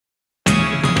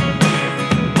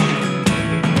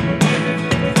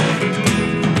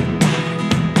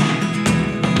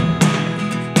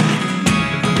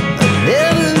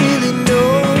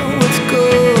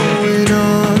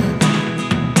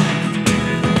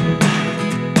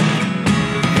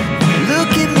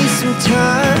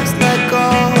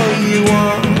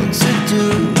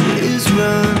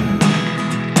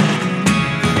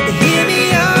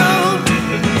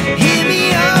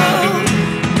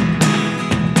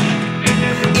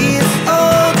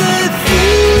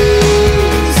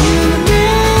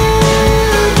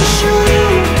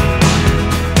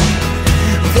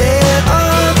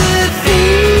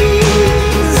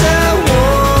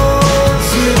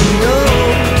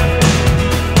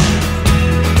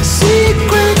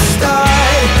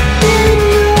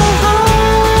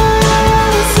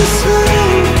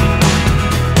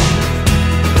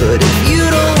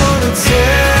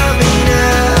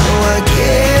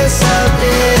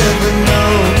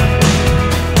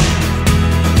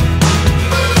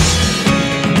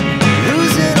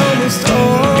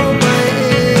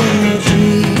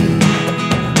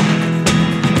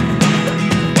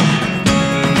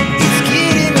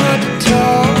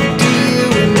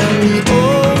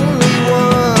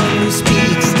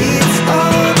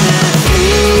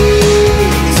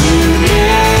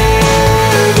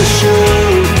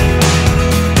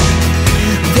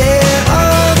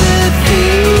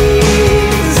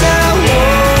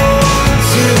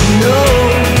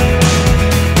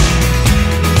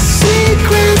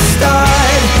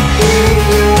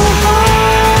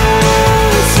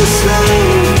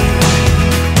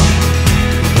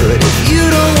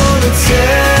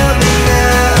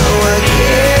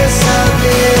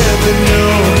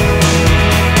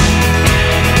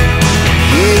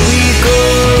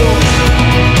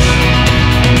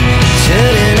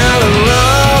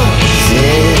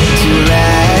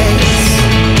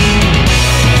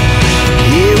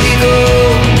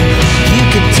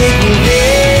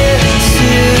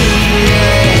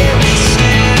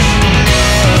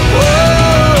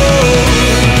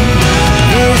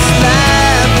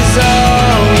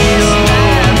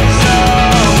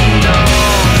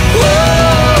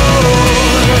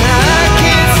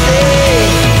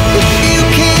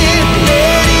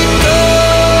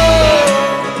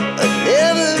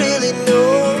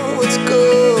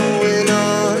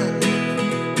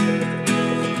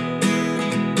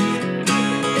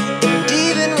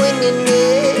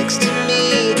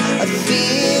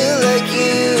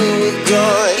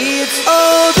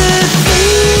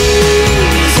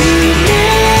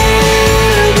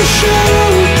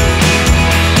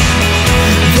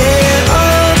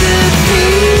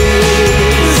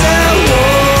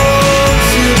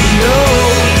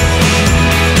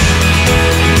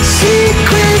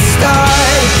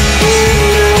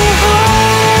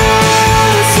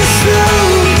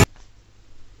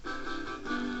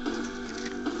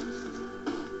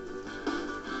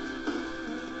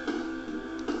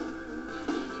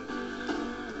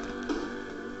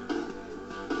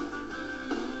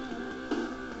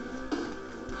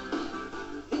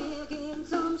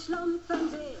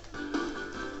Schlumpfensee.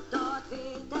 Dort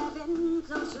weht der Wind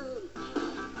so schön.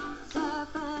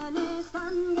 Surfen ist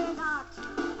angesagt.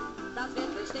 Das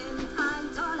wird bestimmt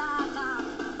ein toller Tag.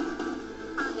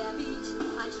 An der Beach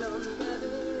ein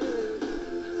Schlumpfgewöhn.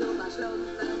 Super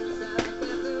Schlumpfen, Surf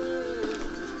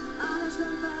gewöhnt. Alle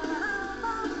Schlümpfe auf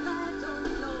aufs Brett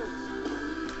und los.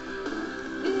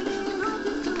 Wir gehen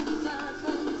heute zu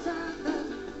surfen, surfen.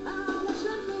 Alle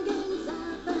Schlümpfe gehen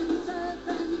surfen,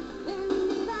 surfen. In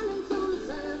die Wellen zum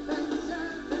Surfen,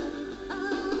 surfen.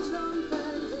 Am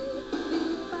Schlumpfensee. Wir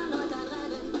fahren heute ein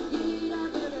Rennen. Jeder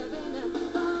will gewinnen.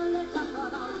 Volle Kraft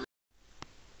voraus.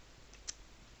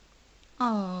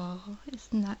 Oh,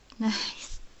 isn't that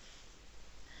nice?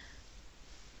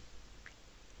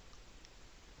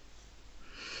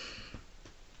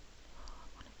 I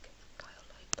want to get Kyle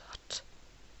like that.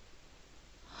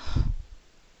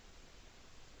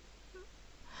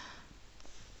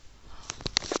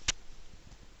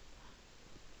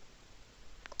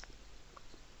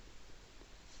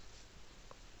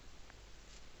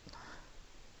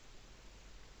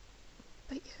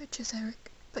 Bite your edges,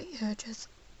 Eric. Bite your edges.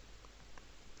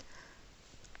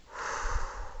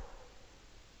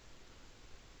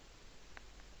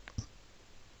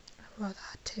 I'd rather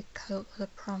take Kyle to the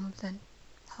prom than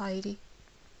Heidi.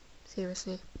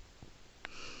 Seriously.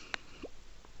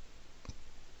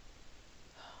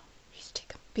 He's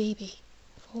taking a baby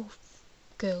of all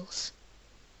girls.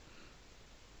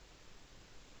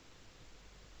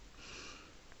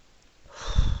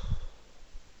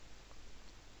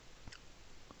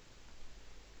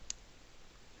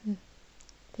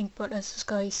 Think but has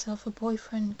got yourself a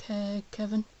boyfriend,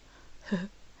 Kevin.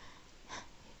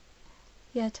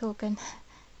 Yeah, talking.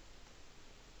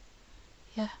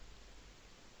 Yeah.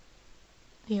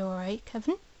 Are you alright,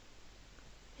 Kevin?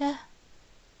 Yeah,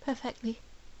 perfectly.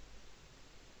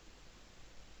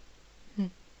 I'd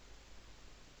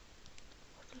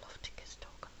love to kiss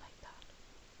talking like that.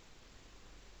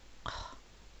 Oh,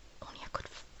 only I could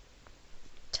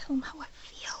tell him how I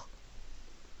feel.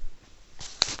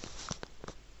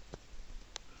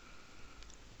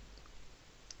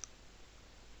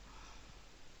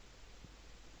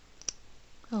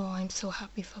 Oh, I'm so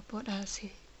happy for Butters.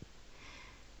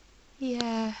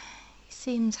 Yeah, he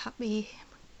seems happy,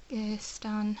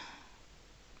 Stan.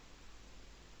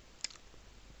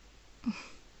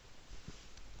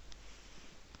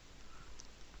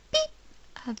 Beep!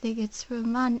 I think it's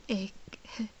romantic.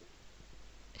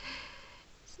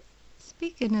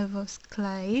 Speaking of us,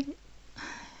 Clyde.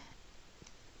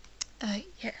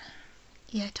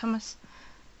 Yeah, Thomas.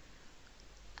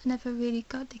 I never really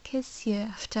got to kiss you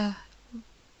after,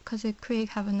 because of Craig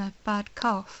having that bad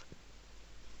cough.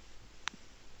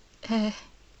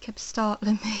 Kept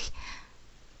startling me.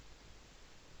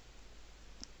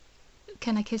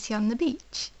 Can I kiss you on the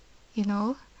beach? You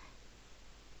know?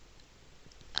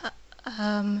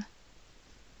 Because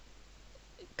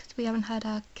we haven't had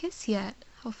our kiss yet.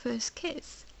 Our first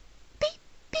kiss. Beep,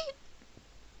 beep.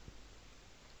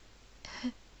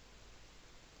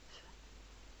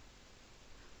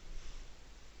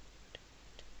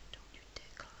 Don't you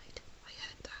dare, Clyde. I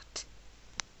heard that.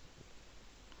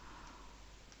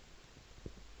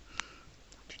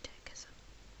 Don't you dare kiss him.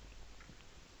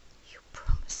 You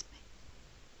promised me.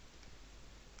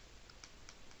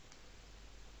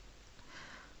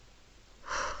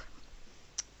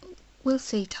 We'll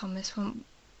see, Thomas,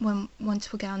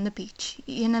 once we get on the beach.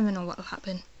 You never know what'll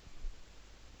happen.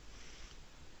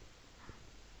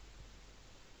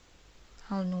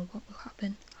 I'll know what will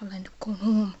happen. I'll end up going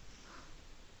home.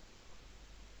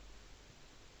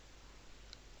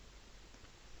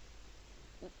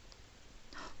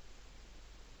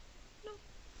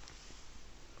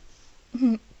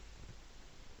 No.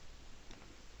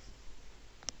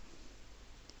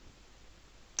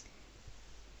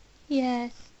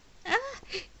 Yes.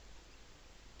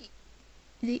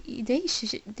 They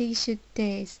should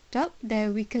stop there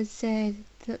because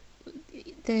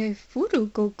the food will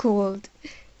go cold.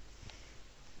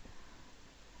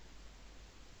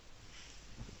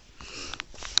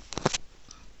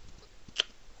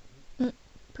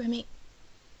 Brimmy.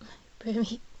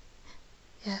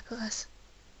 Yeah, plus.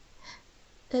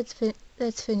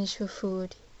 Let's finish your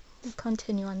food. We'll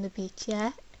continue on the beach,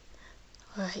 yeah?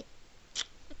 Alright.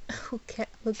 We'll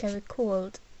get it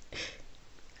cold.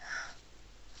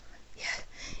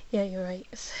 Yeah, you're right.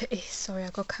 Sorry, I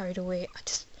got carried away.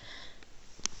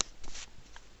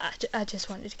 I just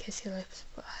wanted to kiss your lips,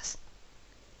 but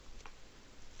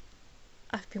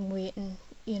I've been waiting,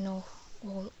 you know,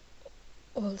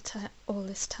 all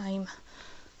this time.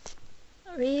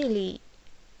 Really,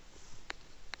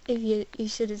 if you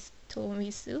should have told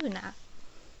me sooner.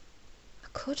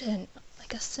 couldn't.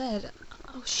 Like I said,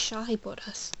 I was shy, but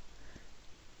us.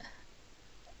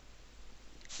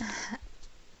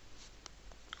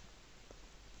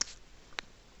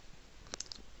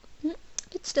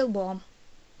 It's still warm.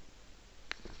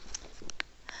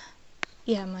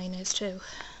 Yeah, mine is too.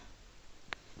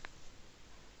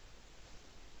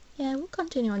 Yeah, we'll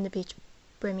continue on the beach,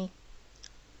 Brimmy.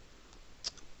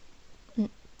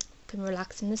 Can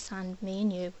relax in the sand, me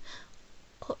and you.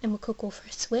 Oh, and we could go for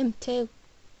a swim too.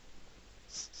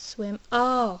 Swim.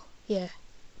 Oh, yeah.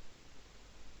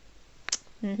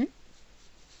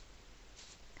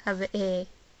 Have a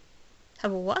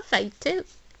water fight too.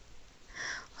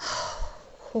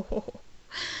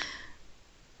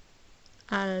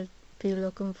 I'll be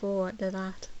looking forward to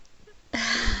that.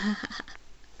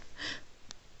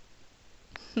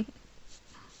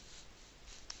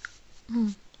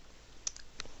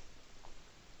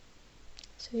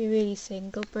 So you're really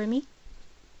single, Brimmy?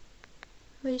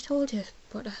 I already told you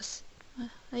about us.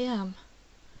 I am.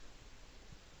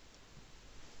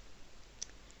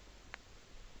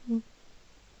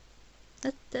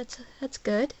 That's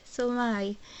good. So am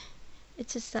I.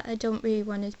 It's just that I don't really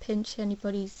want to pinch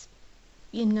anybody's,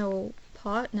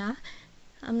 partner.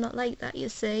 I'm not like that, you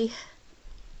see.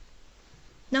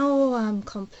 No, I'm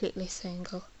completely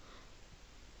single.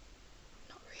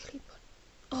 Not really,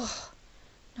 but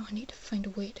now I need to find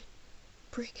a way to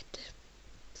break it to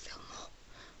film more.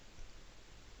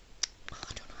 Oh,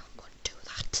 I don't know how I'm going to do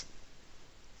that.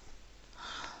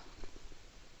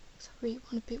 Because I really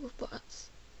want to be with Butts.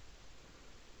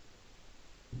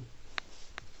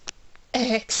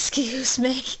 Excuse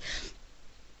me.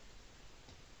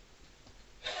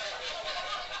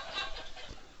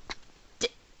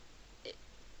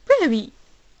 Brimmy!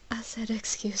 I said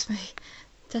excuse me.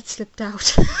 That slipped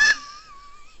out.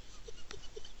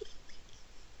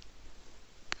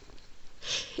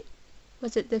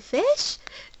 Was it the fish?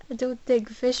 I don't think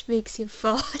fish makes you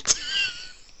fart.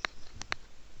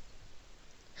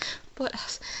 But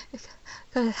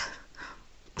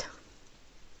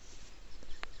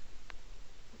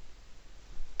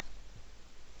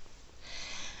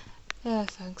yeah,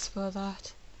 thanks for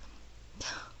that.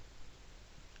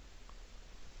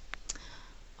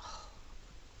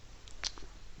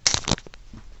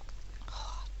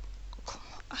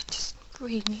 I just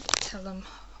really need to tell him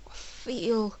how I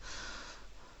feel.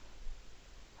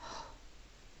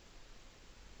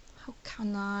 How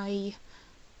can I?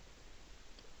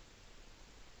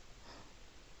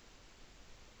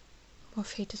 What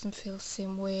if he doesn't feel the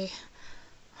same way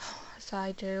as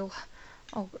I do?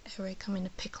 Oh, Eric, I'm in a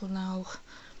pickle now.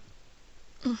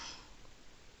 I've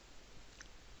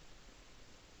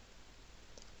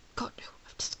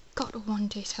just got to one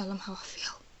day tell him how I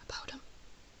feel about him.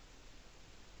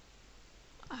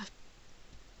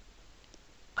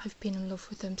 I've been in love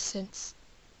with him since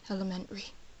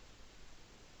elementary.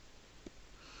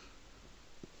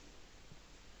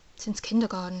 Since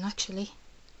kindergarten, actually.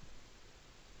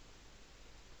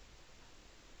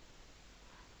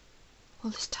 All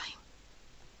this time.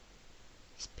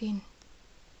 He's been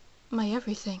my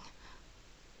everything.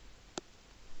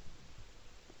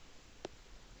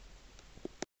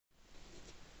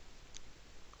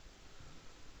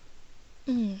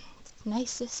 It's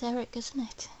nice this Eric, isn't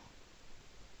it?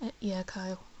 Yeah,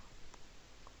 Kyle.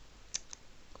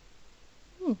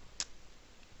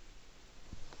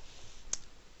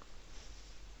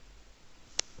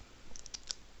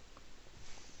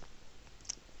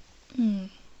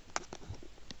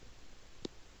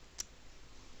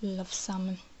 Love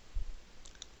salmon.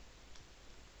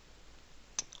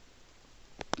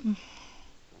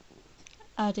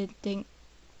 I didn't think...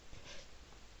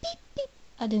 Beep, beep.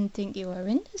 I didn't think you were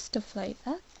into stuff like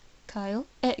that, Kyle.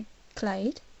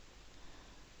 Clyde.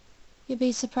 You'd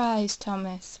be surprised,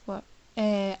 Thomas, but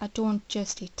I don't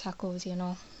just eat tacos,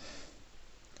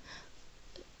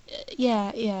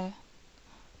 Yeah.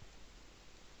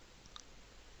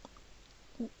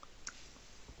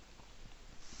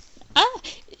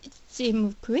 Same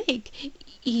with Greg.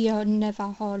 He never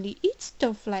hardly eats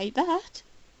stuff like that.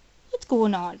 What's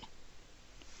going on?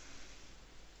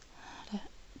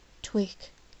 Tweek.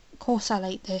 Of course I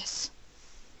like this.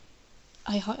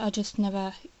 I just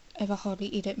never ever hardly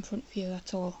eat it in front of you,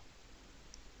 that's all.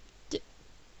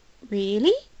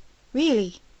 Really?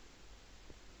 Really?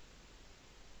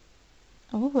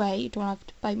 Alright, you don't have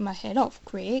to bite my head off,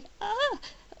 Craig.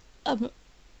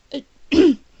 It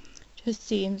just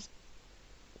seems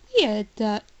weird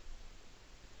that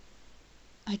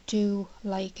I do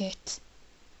like it.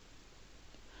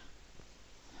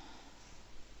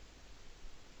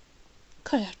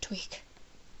 Cut out, Tweek.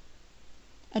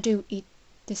 I do eat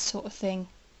this sort of thing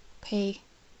Okay.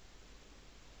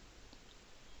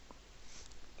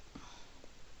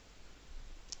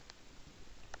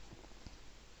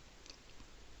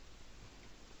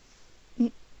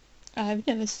 I've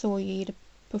never saw you eat it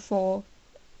before.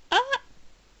 Ah!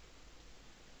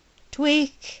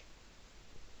 Tweek!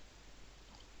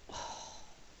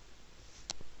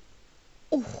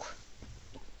 Oh!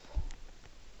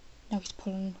 Now he's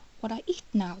pulling what I eat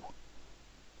now.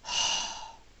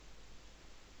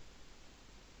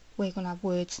 We're gonna have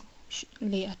words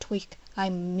later, Tweek. I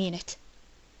mean it.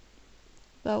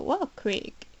 But what,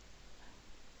 Craig?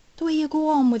 The way you go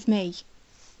on with me.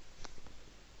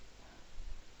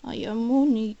 I'm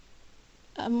only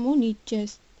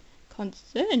just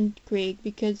concerned, Craig,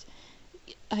 because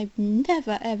I've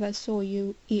never ever saw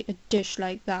you eat a dish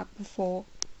like that before.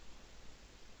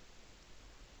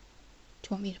 Do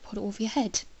you want me to put it over your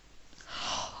head?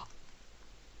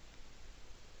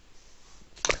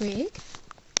 Craig?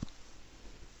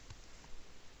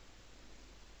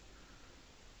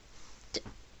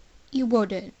 You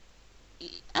wouldn't.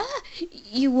 Ah!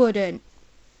 You wouldn't.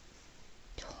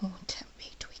 Don't tempt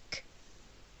me, Tweek.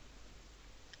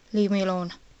 Leave me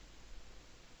alone.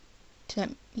 Let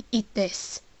me eat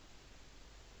this.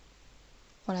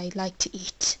 What I like to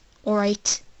eat.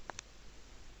 Alright?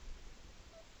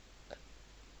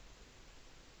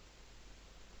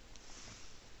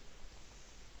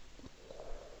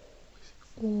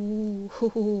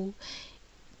 Ooh.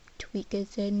 Tweek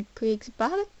is in Craig's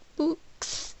bad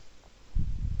books.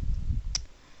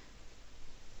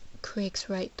 Craig's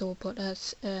right though, but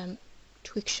as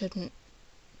Tweek shouldn't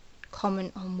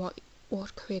comment on what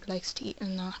Craig likes to eat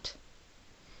and that.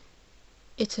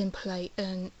 It's impolite,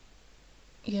 and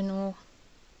you know,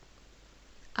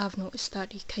 I've noticed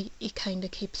that he kind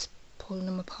of keeps pulling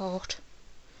them apart.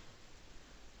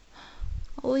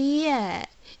 Oh yeah,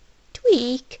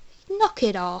 Tweek, knock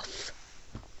it off.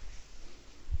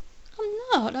 I'm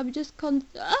not. I'm just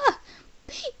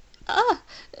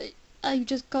I'm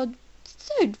just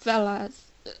concerned, fellas.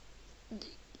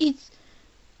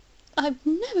 I've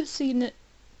never seen it.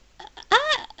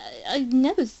 I've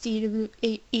never seen him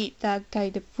eat that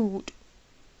kind of food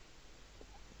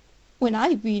when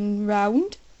I've been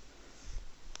round.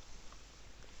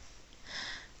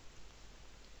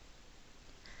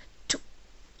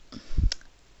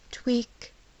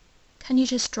 Tweek, can you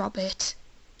just drop it?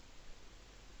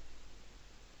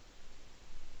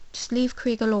 Just leave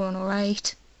Craig alone,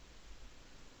 alright?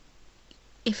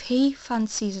 If he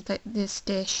fancies this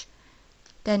dish,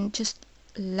 then just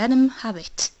let him have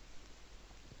it.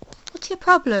 What's your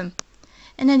problem?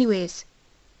 And anyways,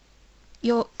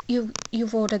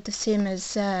 you've ordered the same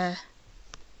as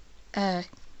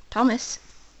Thomas.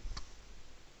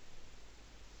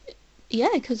 Yeah,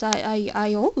 because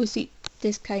I always eat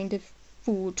this kind of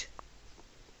food.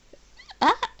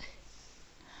 Ah!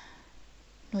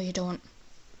 No, you don't.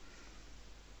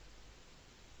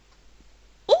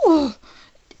 Oh!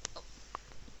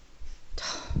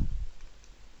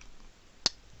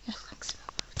 Yeah, thanks for that.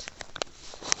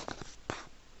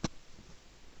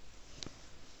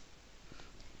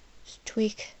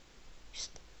 Tweek,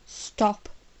 stop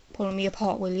pulling me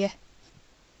apart, will you?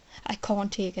 I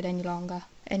can't take it any longer,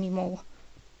 anymore.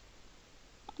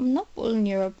 I'm not pulling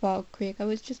you apart, Craig. I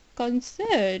was just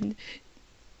concerned.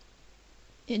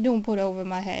 Don't put it over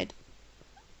my head.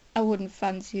 I wouldn't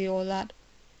fancy all that.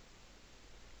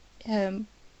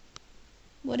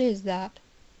 What is that?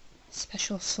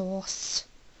 Special sauce.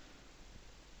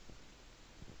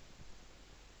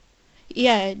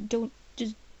 Yeah, don't,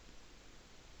 just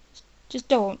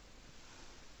don't.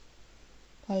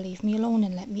 Well, leave me alone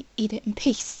and let me eat it in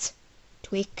peace,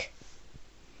 Tweek.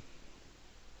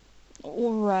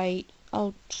 Alright,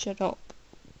 I'll shut up.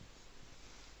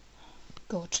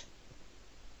 Good.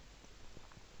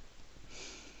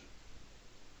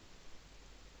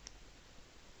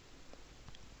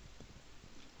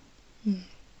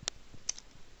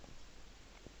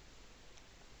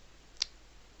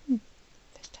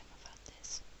 First time I've had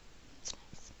this. It's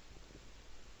nice.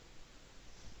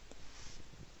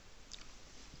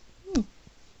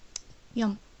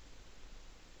 Yum.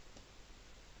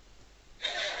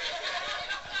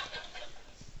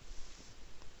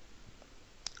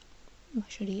 I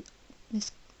should eat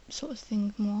this sort of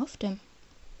thing more often.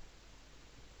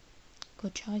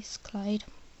 Good choice, Clyde.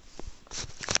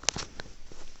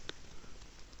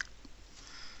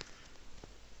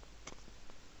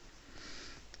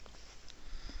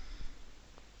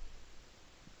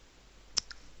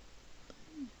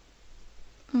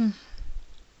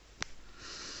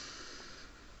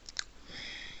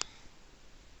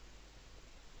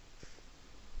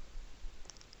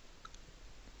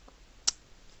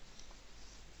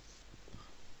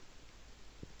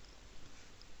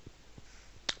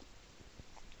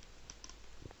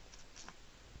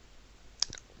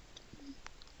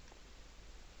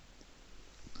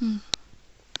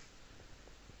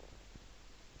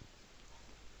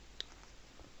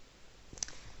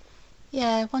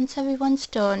 Yeah, once everyone's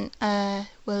done,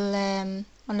 we'll,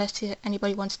 unless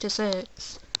anybody wants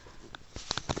desserts.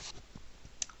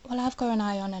 Well, I've got an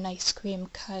eye on an ice cream,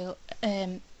 Kyle.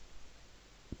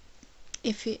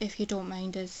 If you don't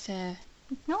mind us,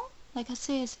 no, like I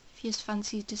say, if you just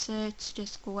fancy desserts,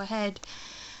 just go ahead.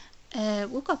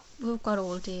 We've got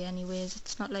all day anyways.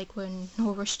 It's not like we're in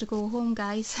no rush to go home,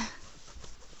 guys.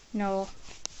 No.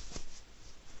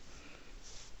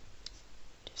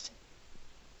 Just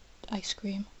ice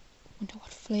cream. Wonder what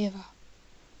flavour.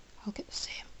 I'll get the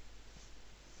same.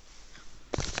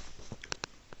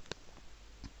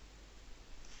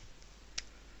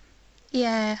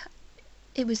 Yeah,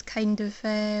 it was kind of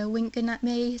winking at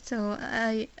me, so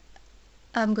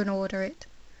I'm gonna order it.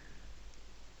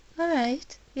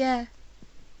 Alright, yeah.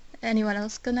 Anyone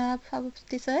else gonna have a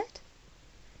dessert?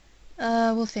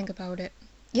 We'll think about it.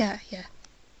 Yeah.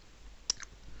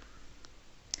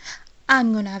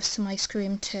 I'm gonna have some ice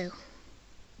cream too.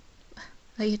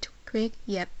 Are you too, Craig?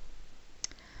 Yep.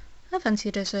 I fancy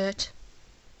a dessert.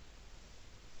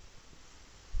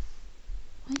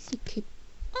 Why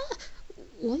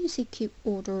does he keep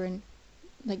ordering,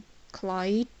 like,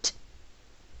 Clyde?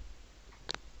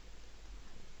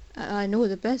 I know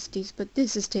the besties, but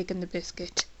this is taking the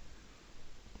biscuit.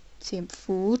 Same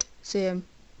food, same.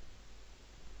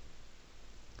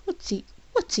 What's he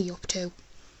up to?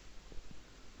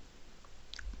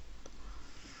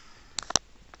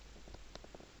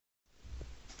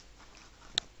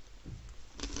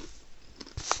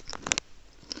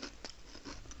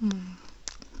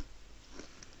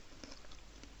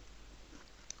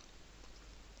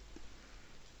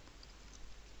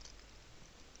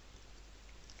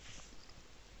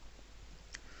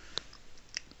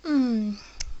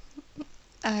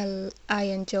 I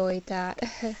enjoyed that.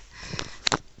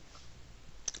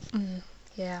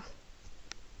 Yeah.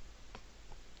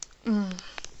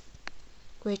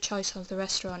 Great choice of the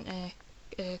restaurant,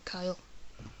 Kyle.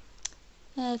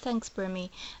 Thanks, Brimmy.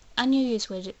 I knew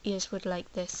yous would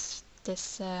like this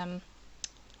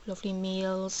lovely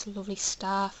meals, lovely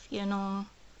staff, you know.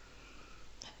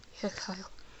 Yeah, Kyle.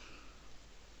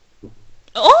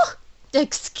 Oh!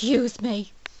 Excuse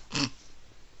me.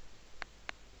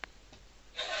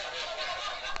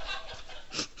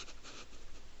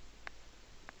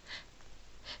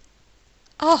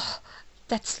 Oh,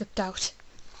 that slipped out.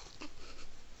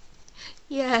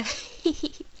 Yeah,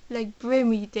 like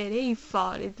Brimmy did, he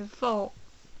farted before.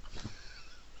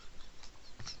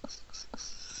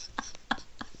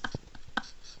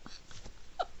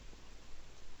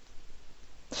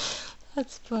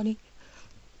 That's funny.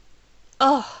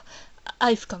 Oh,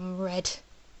 I've gone red.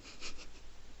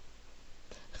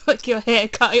 Like your hair,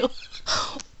 Kyle.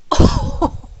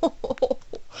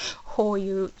 Oh,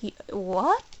 you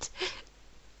what?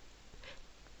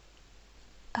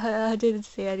 I didn't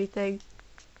say anything.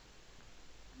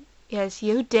 Yes,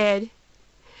 you did.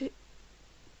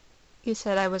 You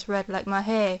said I was red like my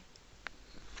hair.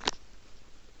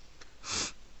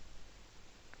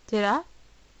 Did I?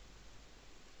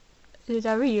 Did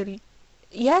I really?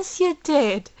 Yes, you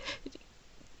did.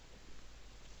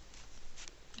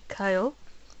 Kyle,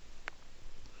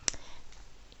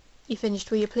 you finished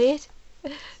with your plate?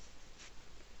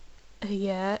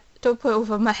 Yeah. Don't put it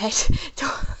over my head.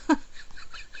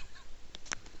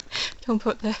 Don't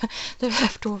put the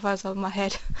leftovers on my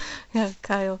head. Yeah,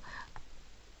 Kyle.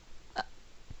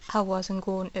 I wasn't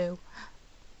going to.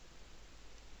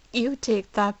 You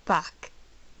take that back.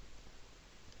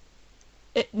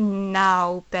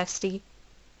 Now, bestie.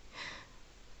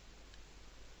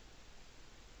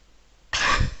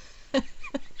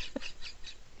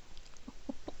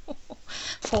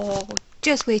 Oh,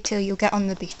 just wait till you get on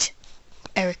the beach.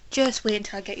 Eric, just wait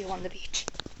until I get you on the beach.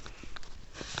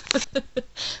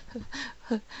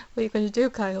 What are you going to do,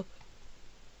 Kyle?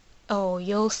 Oh,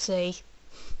 you'll see.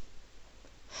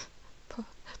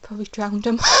 Probably drowned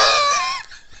him.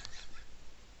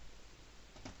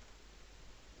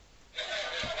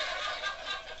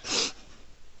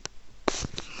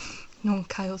 No,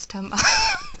 Kyle's temper.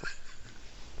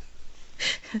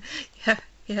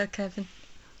 Yeah, Kevin.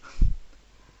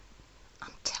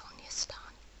 I'm telling you, Stan,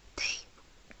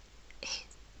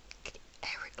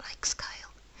 Eric likes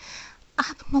Kyle.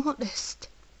 I've noticed,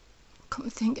 come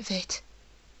to think of it,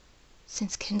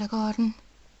 since kindergarten,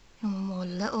 when we were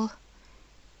little,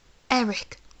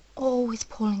 Eric always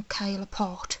pulling Kyle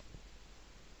apart.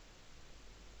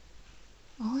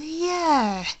 Oh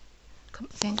yeah, come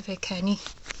to think of it, Kenny.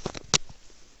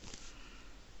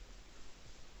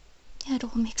 Yeah, it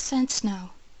all makes sense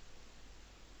now.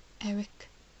 Eric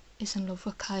is in love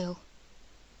with Kyle.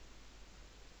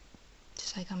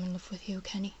 Just like I'm in love with you,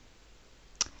 Kenny.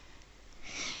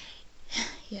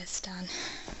 Yes, Dan. I'm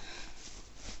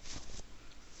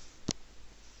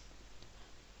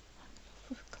in love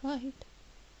with Clyde.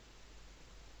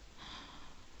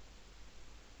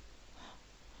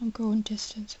 I'm growing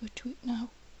distance with Tweek now.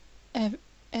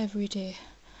 Every day.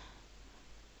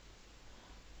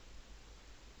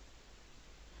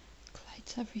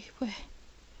 Clyde's everywhere.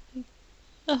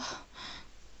 Ugh.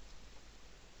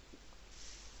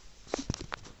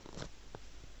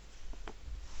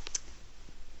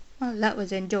 Well, that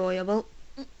was enjoyable.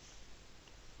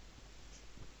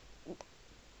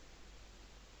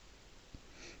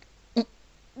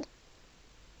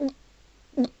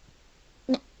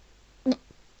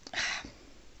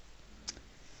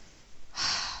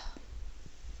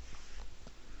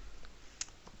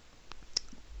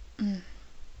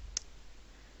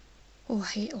 Oh, I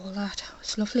hate all that. It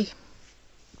was lovely.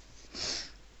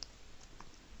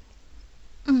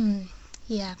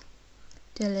 Yeah,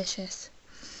 delicious.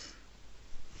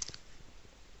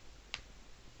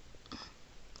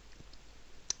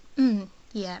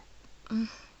 Yeah. I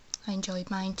enjoyed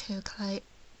mine too,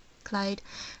 Clyde.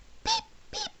 Beep,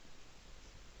 beep.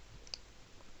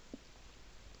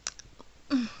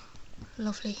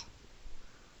 Lovely.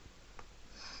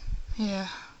 Yeah.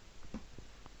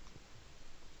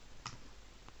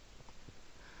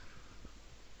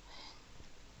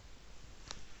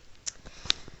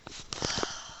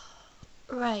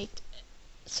 Right,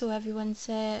 so everyone's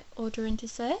ordering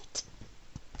dessert.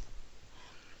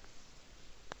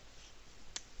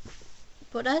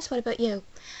 But what about you?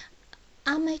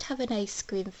 I might have an ice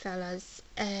cream, fellas.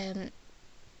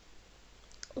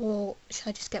 Or should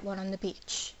I just get one on the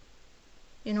beach?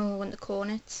 You know, on the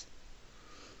cornets.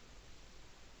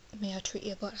 May I treat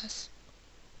you, butters?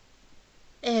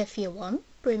 If you want,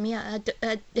 brimmy.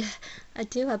 I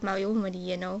do have my own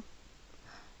money, you know.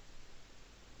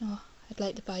 No, I'd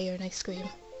like to buy you an ice cream.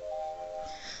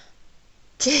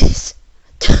 Jeez.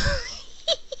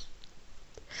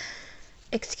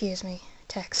 Excuse me,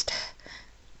 text.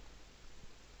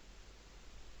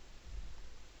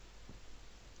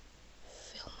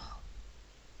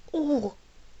 Oh,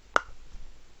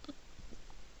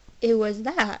 it was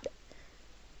that.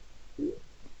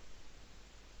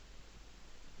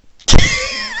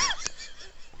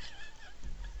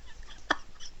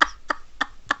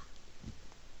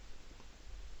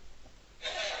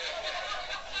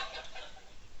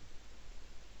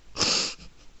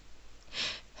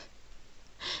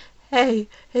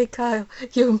 Hey Kyle,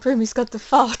 you and Brimmy's got the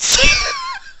farts.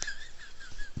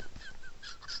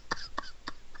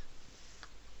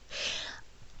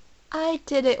 I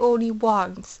did it only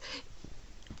once.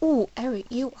 Oh, Eric,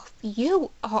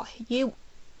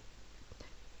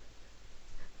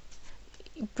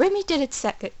 Brimmy did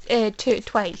it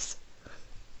twice.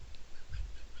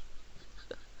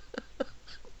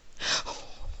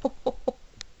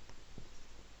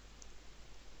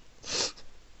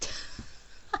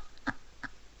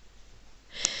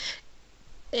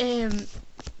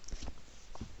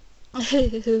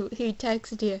 Who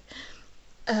texted you?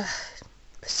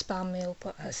 Spam mail,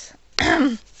 butters.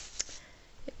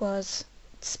 It was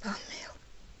spam mail.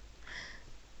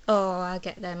 Oh, I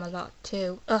get them a lot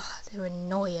too. Oh, they're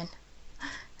annoying.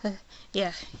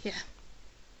 Yeah.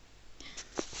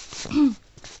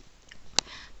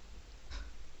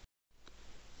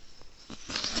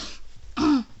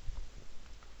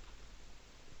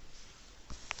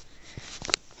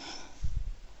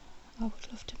 I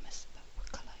would love to mess about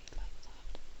with Clyde like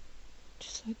that.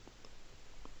 Just like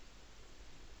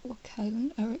what Kyle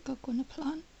and Eric are gonna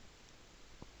plan.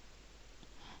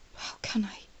 How can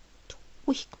I?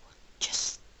 Tweek will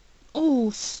just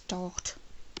start.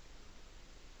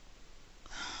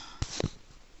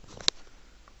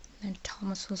 And then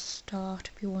Thomas will start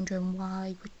to be wondering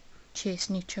why we're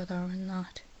chasing each other and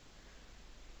that.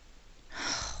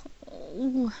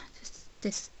 Oh,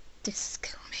 this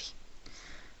kill me.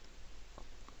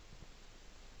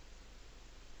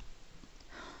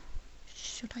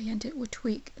 Should I end it with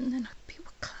Tweek and then I'd be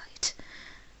with Clyde?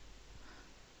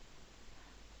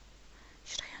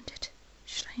 Should I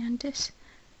end it?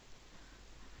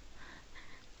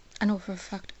 I know for a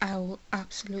fact I will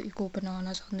absolutely go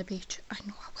bananas on the beach. I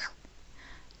know I will.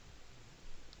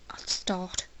 I'll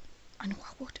start. I know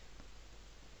I would.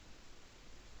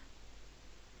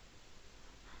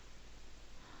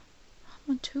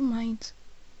 I'm on two minds.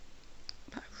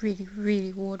 But I really,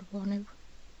 really would want to.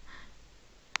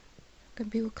 I can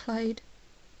be with Clyde.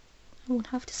 I won't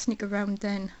have to sneak around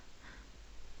then.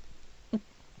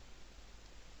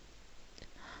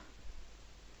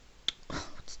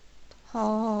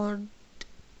 hard.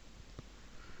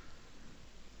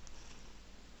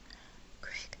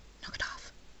 Craig, knock it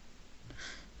off.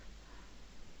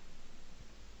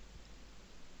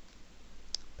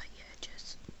 But yeah,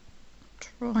 just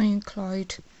trying,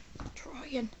 Clyde.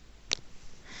 Trying.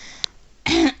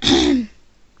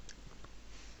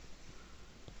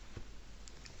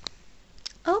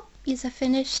 Oh, yous are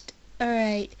finished.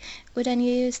 Alright. Would any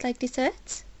of yous like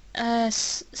desserts?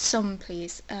 Some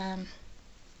please.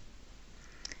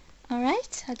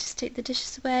 Alright, I'll just take the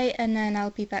dishes away and then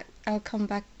I'll come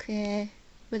back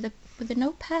with a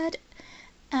notepad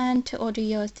and to order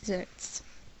your desserts.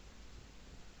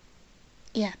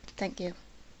 Yeah, thank you.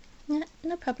 Yeah,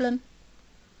 no problem.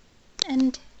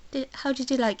 And how did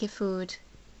you like your food?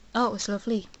 Oh, it was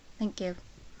lovely. Thank you.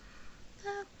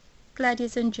 Oh, glad you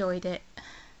enjoyed it.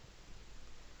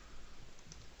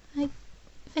 I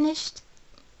finished?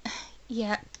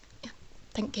 Yeah,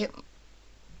 thank you.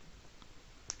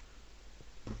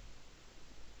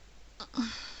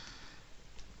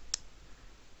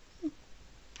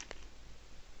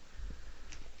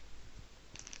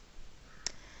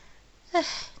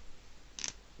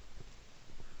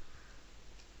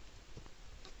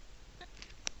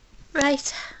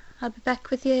 Right, I'll be back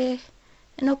with you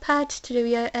a notepad to do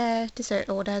your dessert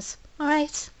orders.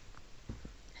 Alright.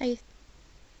 Hey.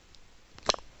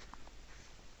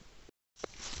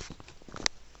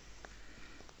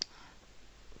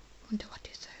 Wonder what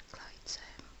dessert Clyde's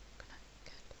gonna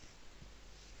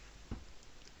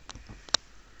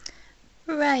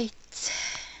get. Right.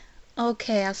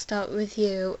 Okay, I'll start with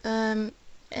you. A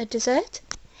dessert?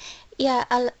 Yeah,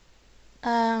 I'll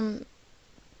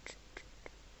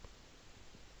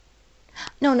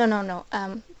no, no. No.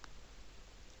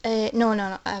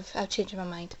 I've changed my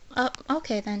mind. Oh,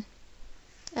 okay then.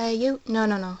 You?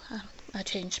 No. I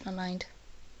changed my mind.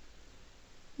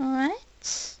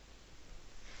 Alright.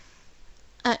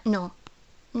 No.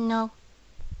 No.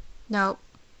 No.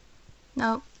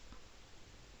 No.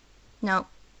 No.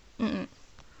 Mm-mm.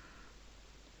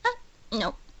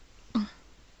 No.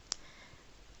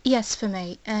 Yes, for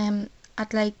me.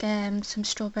 I'd like a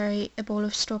bowl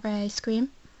of strawberry ice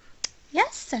cream.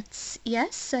 Yes,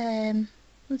 yes.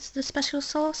 What's the special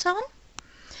sauce on?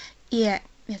 Yeah,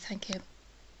 thank you.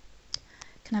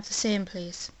 Can I have the same,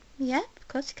 please? Yeah, of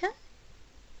course you can.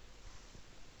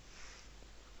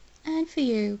 And for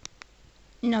you,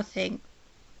 nothing.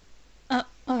 Oh,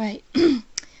 alright.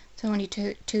 So only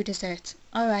two desserts.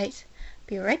 Alright,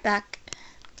 be right back.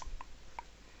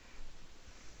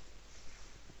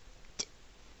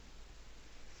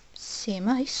 Same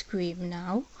ice cream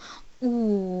now.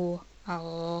 Ooh,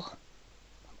 oh.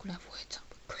 I'm gonna have words up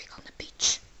with Craig on the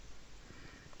beach.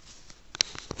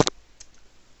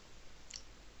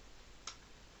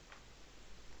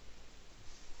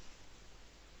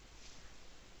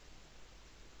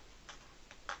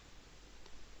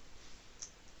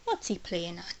 What's he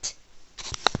playing at?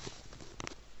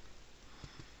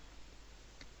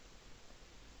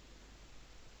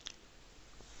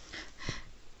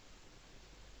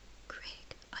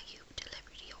 Craig, are you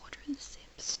deliberately ordering the same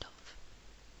stuff?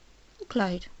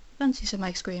 Clyde, fancy some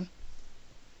ice cream?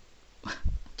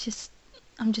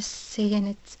 I'm just saying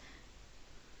it's...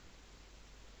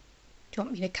 Do you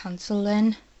want me to cancel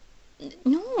then?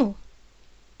 No,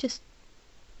 just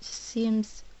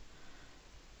seems...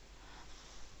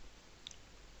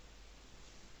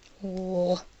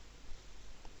 Oh,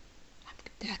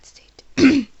 that's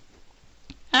it.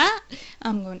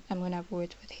 I'm going to have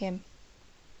words with him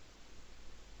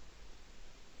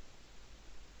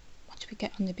once we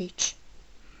get on the beach.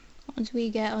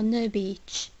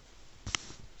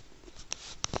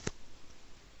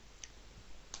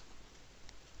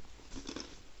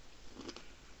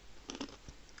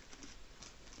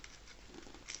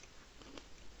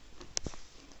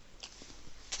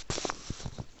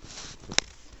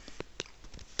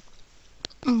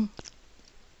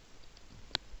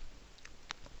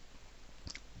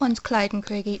 Once Clyde and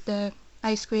Craig eat the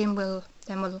ice cream, we'll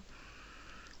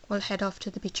head off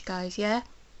to the beach, guys. Yeah.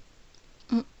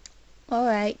 All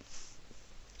right.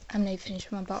 I'm now finished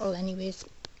with my bottle, anyways.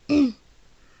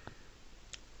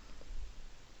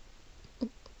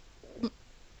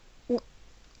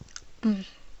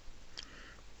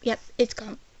 Yep, it's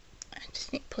gone. I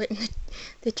just need to put it in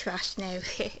the trash now.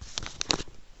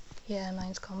 Yeah,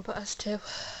 mine's gone, but us too.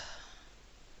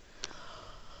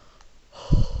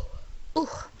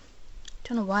 Oh,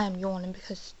 don't know why I'm yawning,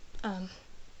 because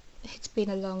it's been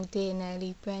a long day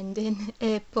nearly, Brendan.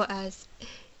 But as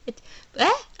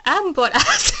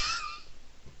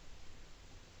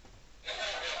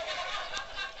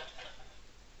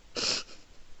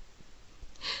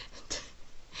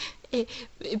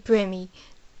Brimmy.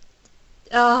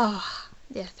 Oh,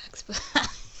 yeah, thanks for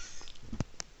that.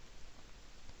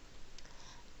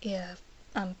 Yeah,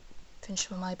 I'm finished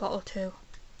with my bottle too.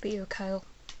 But you, Kyle?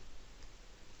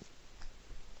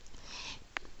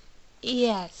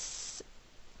 Yes.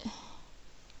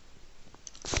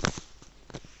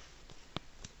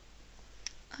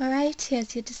 Alright,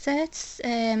 here's your desserts.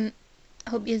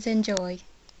 Hope you enjoy.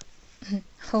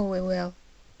 Oh, we will.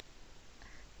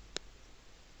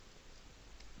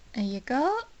 There you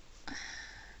go.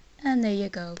 And there you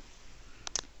go.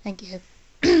 Thank you.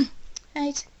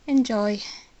 Right, enjoy.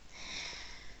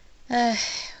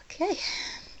 Okay.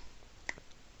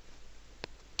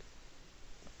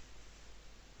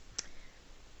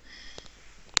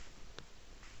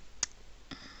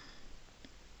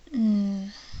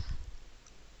 Mm.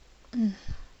 Mm.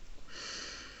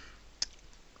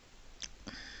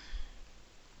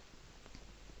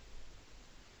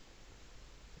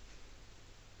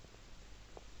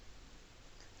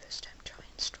 First time trying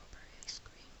strawberry ice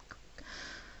cream.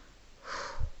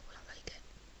 I like it.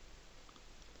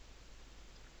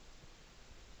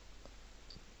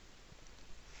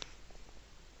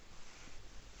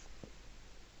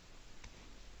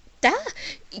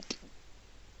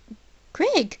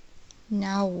 Craig!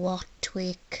 Now what,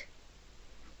 Tweek?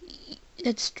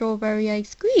 It's strawberry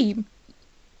ice cream.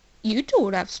 You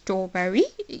don't have strawberry.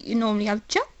 You normally have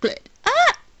chocolate.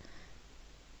 Ah!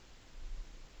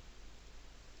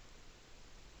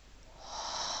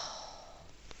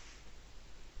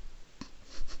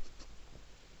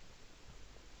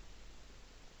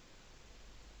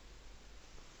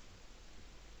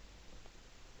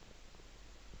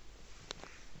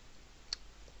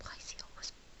 Why is he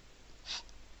always...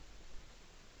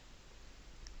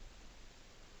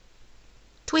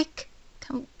 Tweek,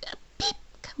 beep,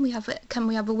 can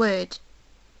we have a word?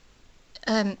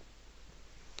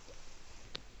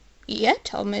 Yeah,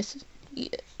 Thomas.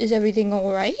 Is everything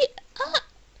all right? Ah.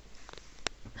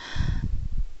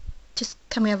 Just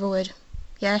can we have a word?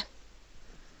 Yeah.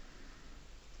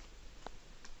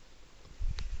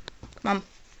 Come on.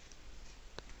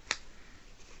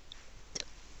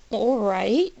 All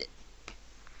right.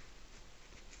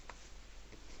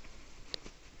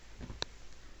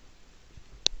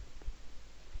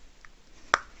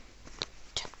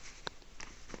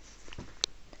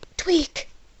 Tweek.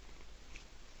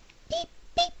 Beep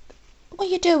beep. What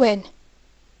are you doing?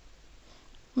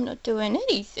 I'm not doing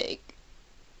anything.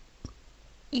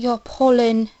 You're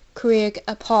pulling Craig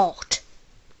apart.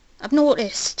 I've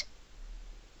noticed.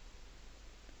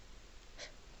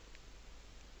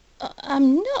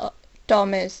 I'm not,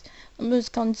 Thomas. I was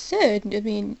concerned. I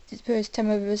mean, it's the first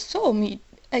time I ever saw him eat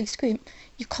ice cream.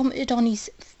 You commented on his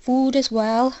food as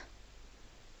well.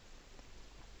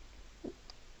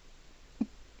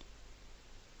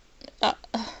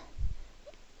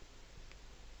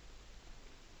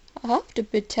 I have to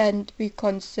pretend to be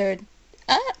concerned.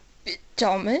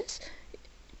 Thomas.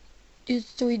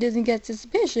 Just so he doesn't get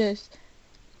suspicious.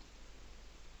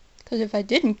 Because if I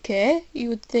didn't care, he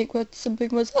would think that something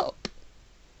was up.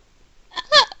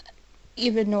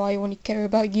 Even though I only care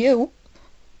about you.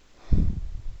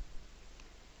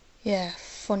 Yeah,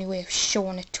 funny way of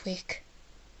showing it, Tweek.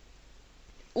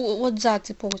 What's that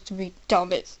supposed to be,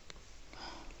 Thomas?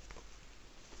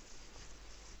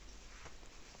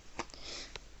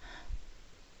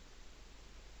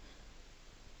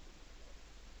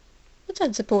 What's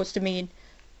that supposed to mean?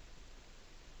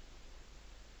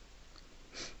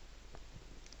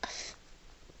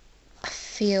 I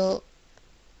feel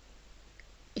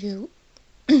you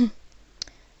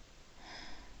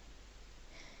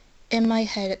in my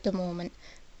head at the moment,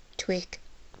 Tweek.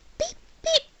 Beep,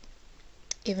 beep.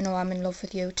 Even though I'm in love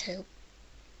with you too.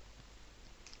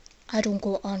 I don't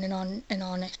go on and on and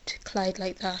on at Clyde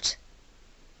like that.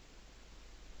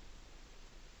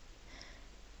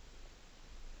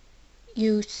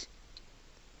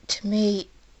 To me,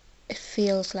 it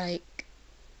feels like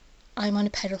I'm on a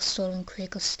pedestal and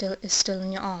Craig is still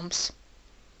in your arms.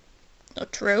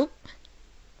 Not true.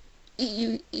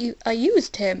 I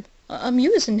used him. I'm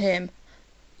using him.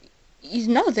 He's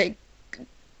nothing,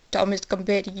 Thomas,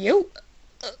 compared to you.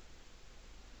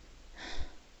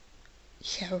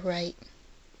 Yeah, right.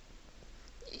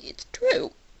 It's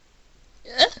true.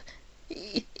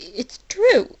 It's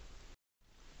true.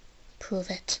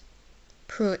 Prove it.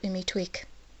 Prove it to me, Tweek.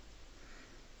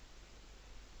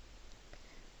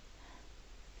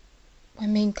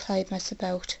 When me and Clyde mess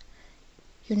about,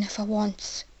 you never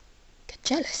once get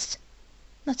jealous.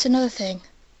 That's another thing.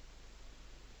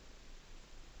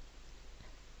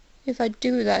 If I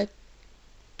do that,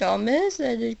 Thomas,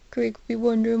 then Craig will be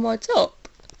wondering what's up.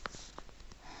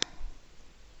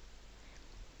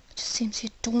 seems you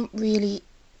don't really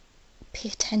pay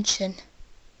attention.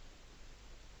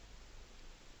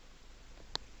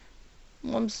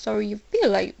 I'm sorry you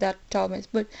feel like that, Thomas,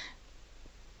 but...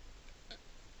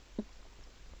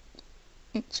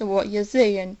 So what you're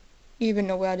saying, even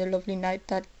though we had a lovely night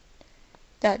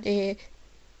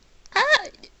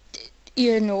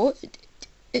you know,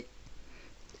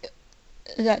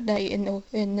 that night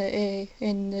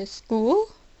in the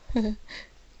school,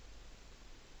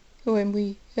 when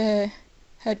we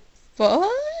had fun,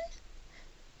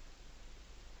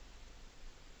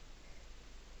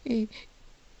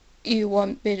 you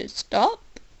want me to stop?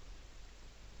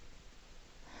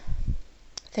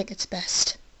 I think it's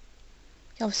best.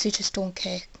 You obviously just don't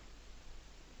care,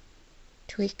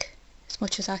 Tweek, as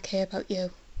much as I care about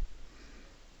you.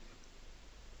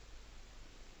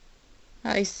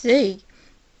 I see.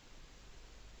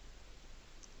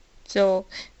 So,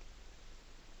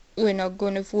 we're not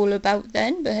going to fool about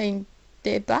then, behind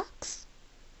their backs?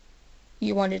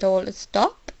 You want it all to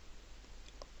stop?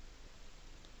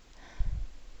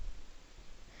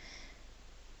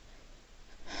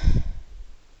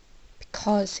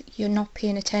 Because you're not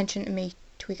paying attention to me,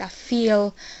 Tweek. I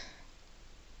feel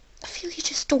you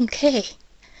just don't care.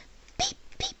 Beep,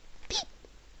 beep, beep.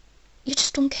 You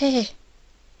just don't care.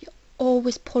 You're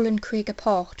always pulling Craig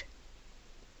apart.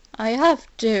 I have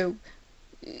to.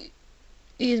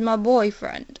 He's my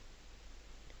boyfriend.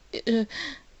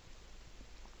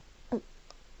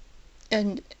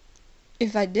 And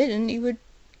if I didn't, he would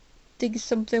think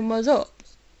something was up.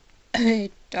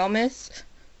 Hey, Thomas.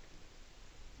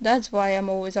 That's why I'm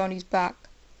always on his back.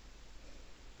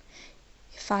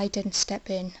 If I didn't step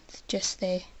in just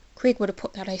there, Craig would have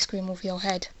put that ice cream over your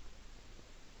head.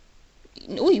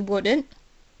 No, he wouldn't.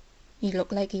 He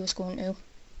looked like he was going to.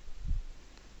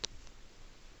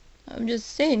 I'm just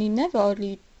saying, he never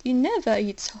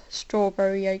eats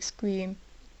strawberry ice cream.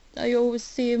 I always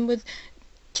see him with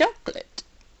chocolate.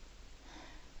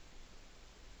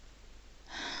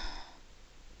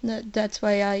 That's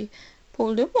why I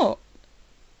pulled him up.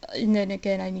 And then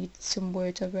again, I need some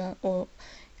words around, or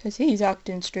because he's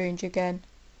acting strange again.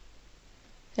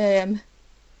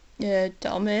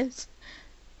 Thomas.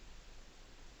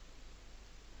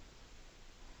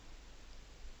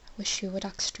 I wish you would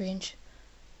act strange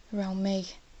around me.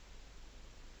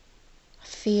 I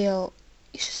feel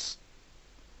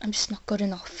I'm just not good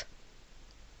enough.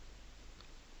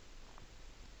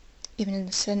 Even in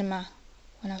the cinema,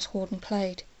 when I was holding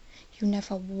Clyde, you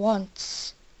never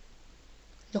once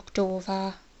looked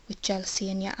over with jealousy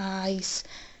in your eyes.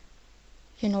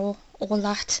 You know, all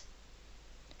that.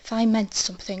 If I meant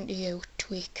something to you,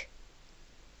 Tweek.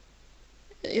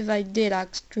 If I did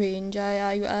act strange,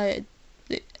 Kyle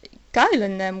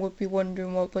and them would be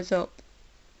wondering what was up.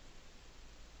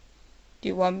 Do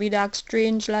you want me to act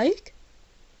strange like?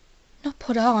 Not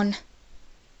put on.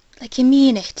 Like you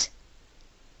mean it.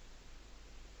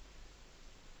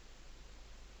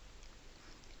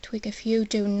 Tweek, if you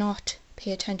do not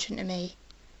pay attention to me,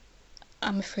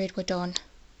 I'm afraid we're done.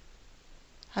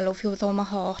 I love you with all my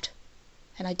heart,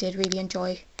 and I did really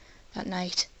enjoy that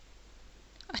night.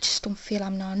 I just don't feel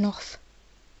I'm not enough.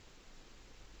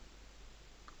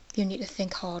 You need to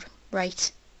think hard,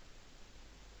 right?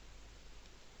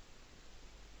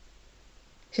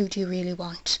 Who do you really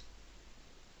want?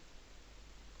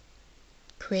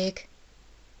 Craig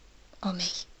or me?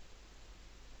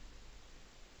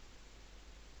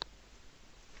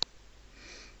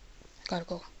 I gotta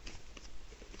go.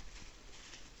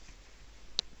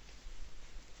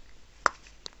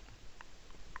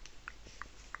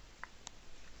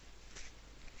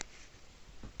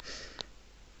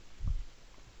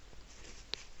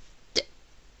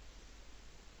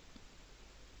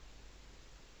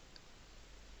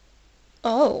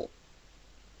 Oh,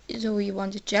 so he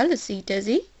wanted jealousy, does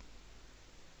he?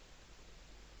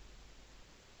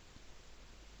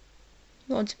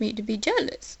 He wants me to be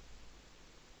jealous.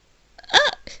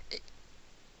 Ah!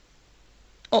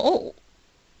 Oh.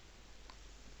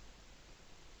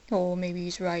 Oh, maybe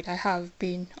he's right. I have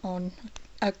been on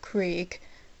a Craig,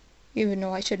 even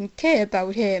though I shouldn't care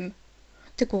about him.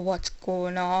 Look at what's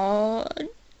going on.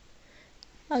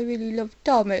 I really love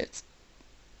Thomas.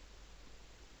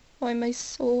 Why am I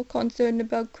so concerned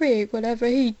about Craig, whatever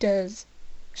he does?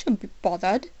 I shouldn't be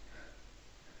bothered.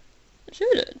 I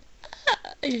shouldn't.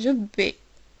 I shouldn't be.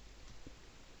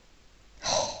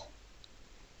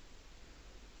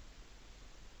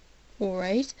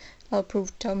 Alright, I'll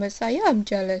prove Thomas I am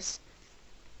jealous.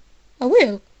 I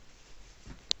will.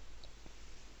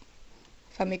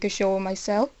 If I make a show of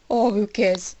myself, oh, who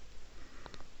cares?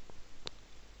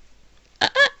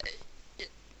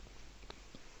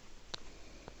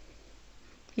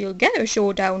 You'll get a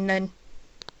showdown then.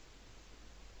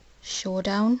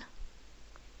 Showdown?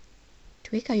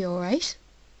 Tweek, are you alright?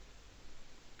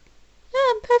 Yeah,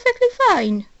 I'm perfectly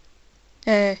fine.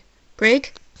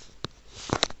 Brig?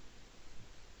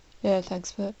 Yeah,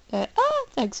 thanks for that.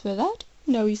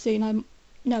 Now he's saying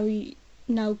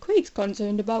now Craig's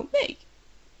concerned about me.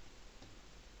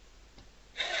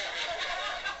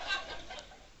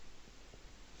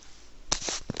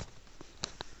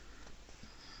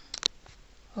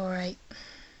 Alright.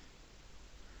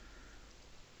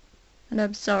 And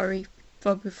I'm sorry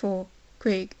for before,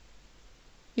 Craig.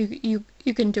 You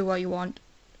can do what you want.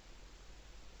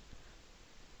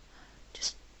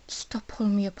 Just stop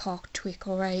pulling me apart, Tweek,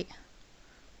 alright?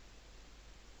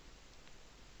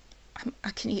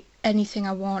 I can eat anything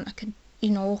I want. I can,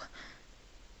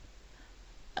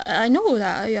 I know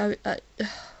that.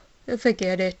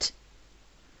 Forget it.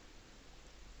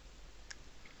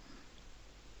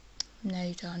 Now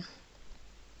you're done.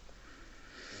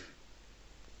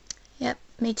 Yep,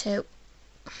 me too.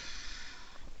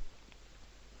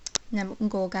 And then we can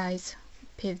go, guys.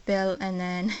 Pay the bill and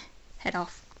then head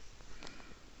off.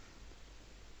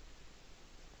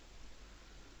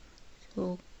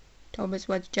 So, Thomas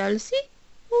wants jealousy?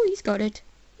 Oh, he's got it.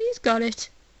 He's got it.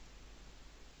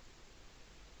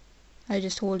 I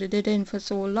just holded it in for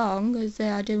so long because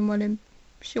I didn't want to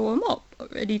show him up or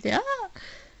anything.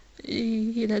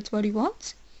 That's what he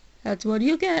wants. That's what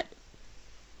he'll get.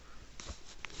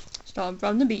 Starting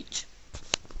from the beach.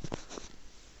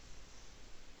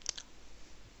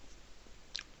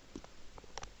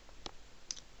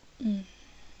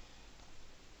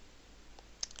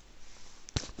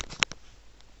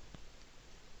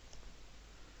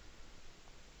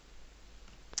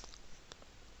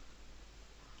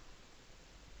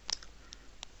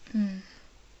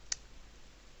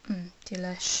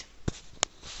 Delish.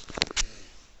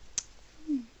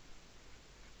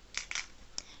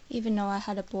 Even though I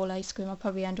had a bowl ice cream, I'll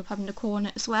probably end up having to cone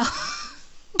it as well.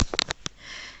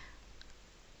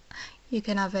 You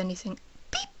can have anything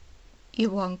beep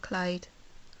you want, Clyde.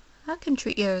 I can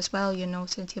treat you as well,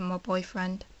 since you're my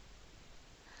boyfriend.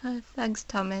 Thanks,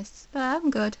 Thomas, but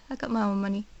I'm good. I got my own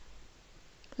money.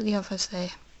 What do the others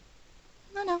say?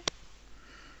 I know.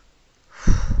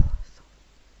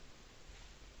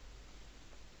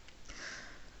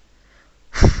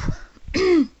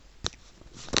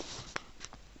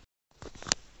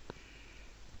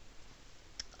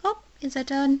 Oh, is that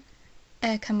done?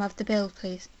 Can we have the bill,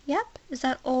 please? Yep. Is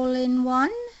that all in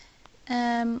one?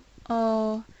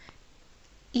 Or...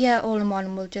 Yeah, all in one,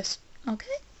 and we'll just...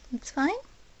 Okay, that's fine.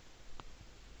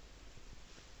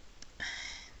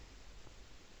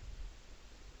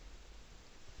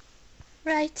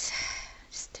 Right.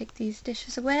 Just take these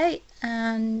dishes away,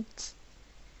 and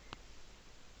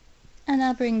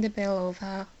I'll bring the bill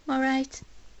over. Alright?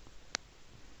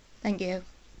 Thank you.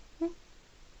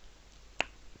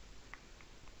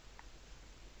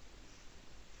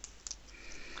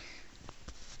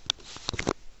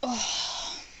 Oh.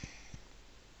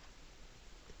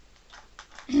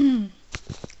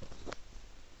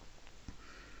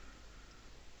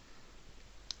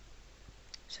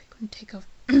 So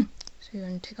you're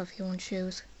going to take off your own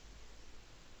shoes.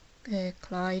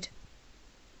 Clyde.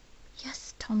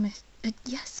 Yes, Thomas.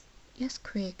 Yes,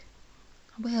 Craig.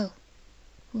 I will.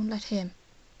 I won't let him.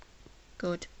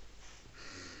 Good.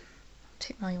 I'll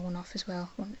take my own off as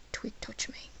well. I won't let Tweek touch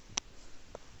me.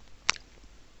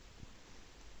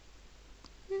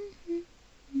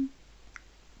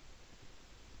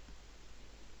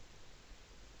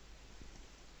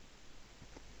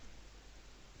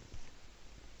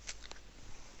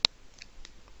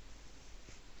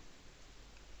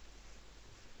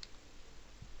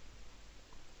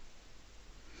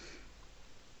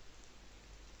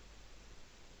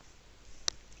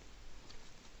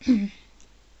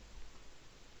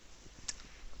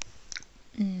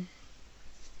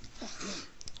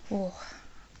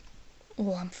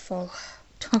 Oh, I'm full.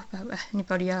 Talk about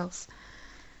anybody else.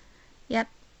 Yep,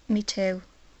 me too.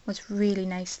 Was really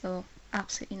nice though.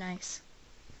 Absolutely nice.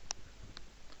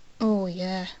 Oh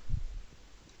yeah.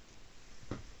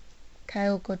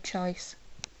 Kyle, good choice.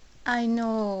 I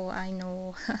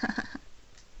know.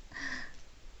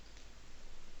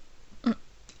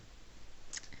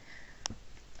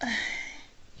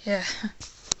 Yeah.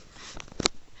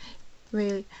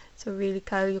 Really? So really,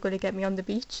 Kyle, you're going to get me on the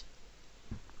beach?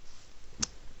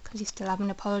 Because you still haven't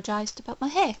apologised about my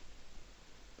hair.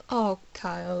 Oh,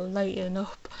 Kyle, lighten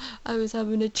up. I was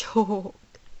having a joke.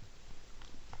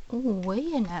 Oh, were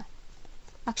you now?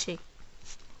 Actually,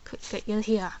 could get you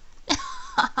here.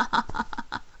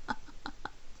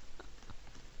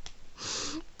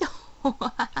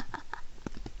 Oh,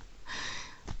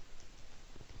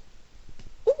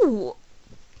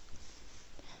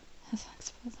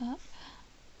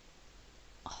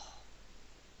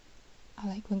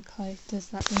 when Clyde does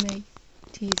that to me.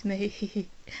 Tease me.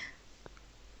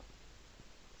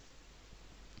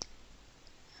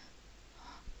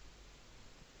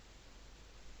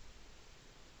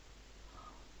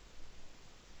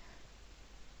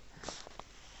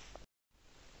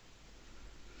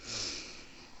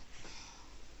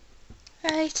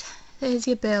 Right, there's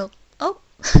your bill. Oh,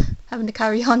 having to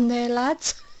carry on there,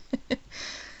 lads.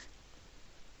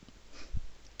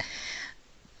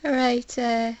 Alright,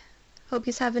 hope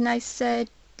you have a nice day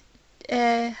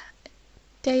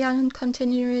and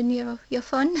continuing your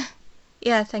fun.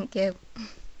 Yeah, thank you.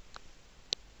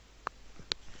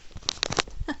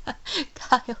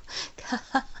 Kyle.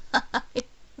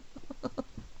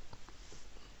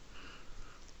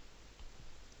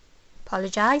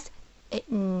 Apologise.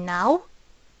 Now.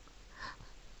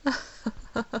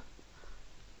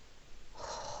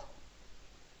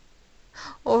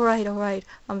 Alright.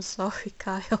 I'm sorry,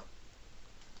 Kyle.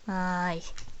 Aye.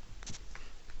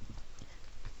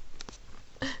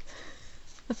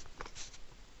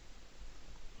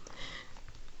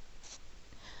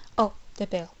 Oh, the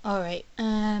bill. Alright.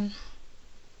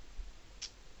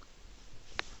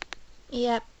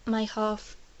 Yep, my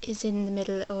half is in the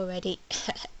middle already.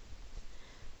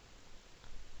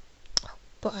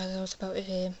 But I was about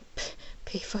to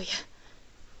pay for you.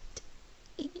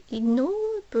 No,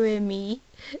 brimmy.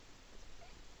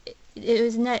 It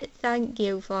was not. Thank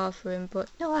you for offering, but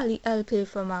no, I'll pay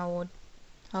for my own.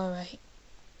 Alright.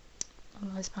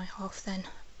 Where's my half then?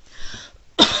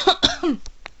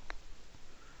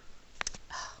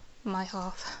 My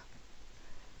half.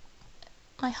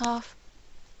 My half.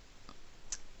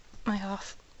 My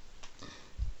half.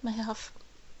 My half.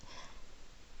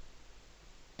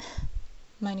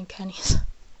 Mine and Kenny's.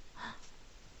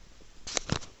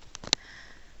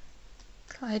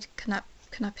 Clyde, can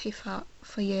I pay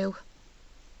for you?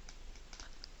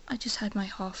 I just had my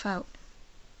half out.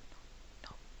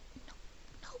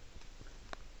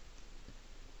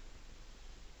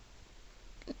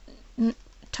 No.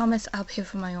 Thomas, I'll pay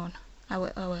for my own. I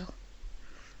will.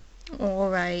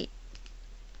 Alright.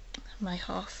 My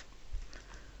half.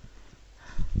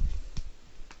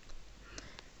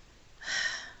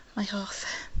 My half.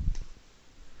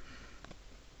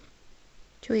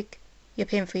 Tweek, you're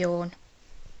paying for your own.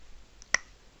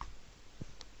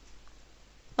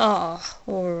 Oh,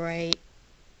 alright.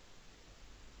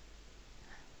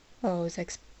 Oh,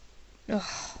 it's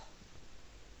oh.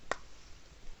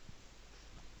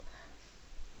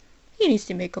 He needs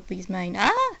to make up his mind.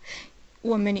 Ah!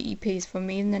 1 minute he pays for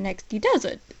me and the next he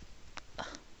doesn't.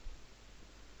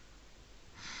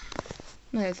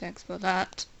 No thanks for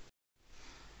that.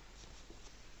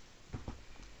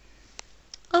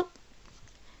 Oh!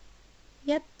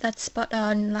 Yep, that's spot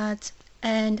on, lads.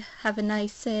 And have a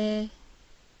nice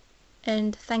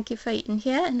and thank you for eating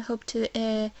here, and hope to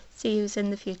see you in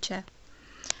the future.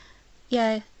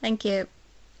 Yeah, thank you.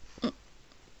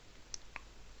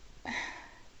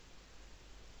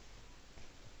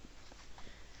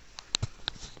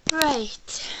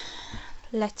 Right,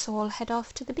 let's all head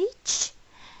off to the beach.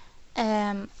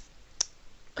 The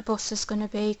bus is going to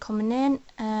be coming in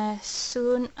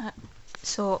soon,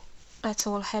 so let's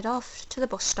all head off to the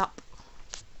bus stop.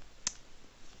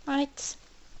 Right,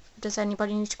 does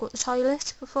anybody need to go to the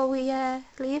toilet before we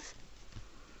leave?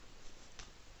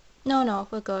 No,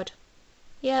 we're good.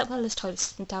 Yeah, well, there's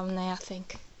toilets down there, I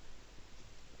think.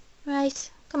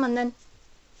 Right, come on then.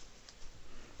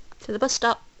 To the bus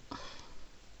stop.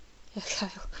 Yeah,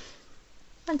 Kyle.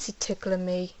 Fancy tickling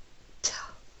me.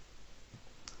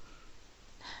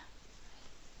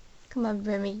 Come on,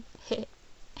 Brimmy.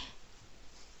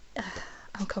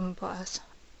 I'm coming, boys.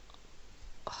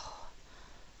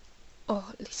 Oh,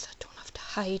 at least I don't have to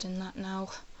hide in that now.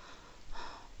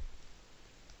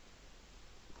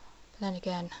 But then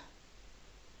again,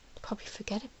 I'll probably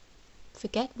forget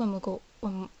when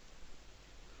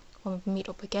we meet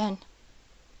up again.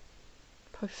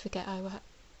 Probably forget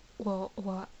or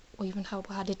even how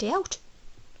I had a day out.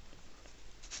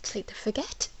 It's like to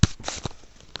forget.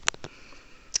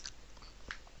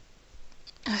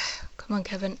 Come on,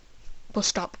 Kevin. Bus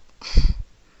stop.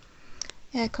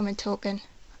 Yeah, come and talking.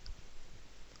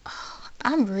 Oh,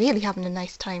 I'm really having a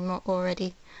nice time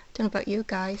already. Don't know about you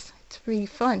guys. It's really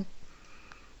fun.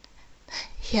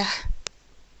 Yeah.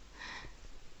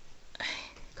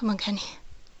 Come on, Kenny.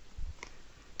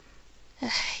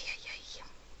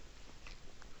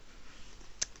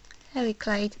 Hey,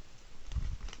 Clyde.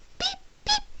 Beep,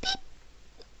 beep, beep.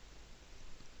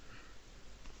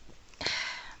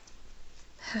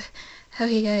 How are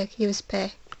you use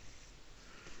pay?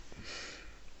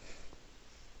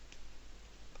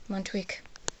 Come on, Tweek.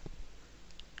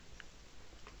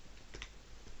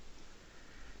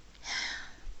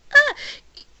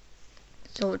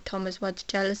 So Thomas wants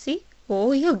jealousy.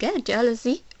 Oh, he'll get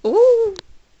jealousy. Oh,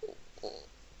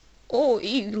 oh,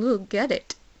 he'll get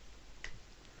it.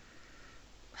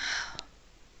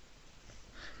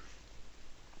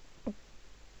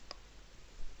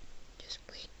 Just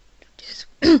wait,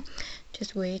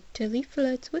 just wait till he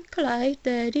flirts with Clyde.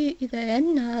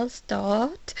 Then I'll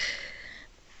start.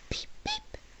 Beep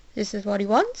beep. This is what he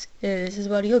wants. This is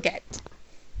what he'll get.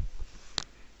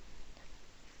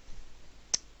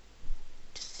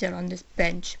 Just sit on this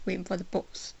bench waiting for the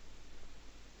bus.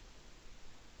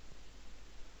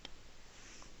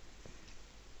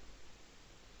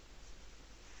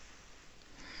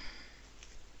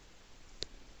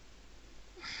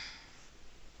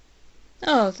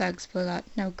 Oh, thanks for that.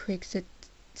 Now Craig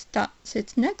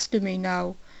sits next to me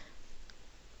now.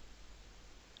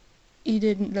 He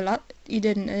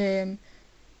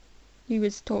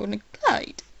was talking to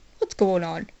Clyde. What's going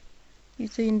on? He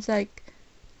seems like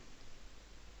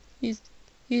he's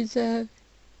oh,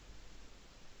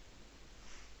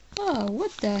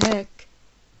 what the heck?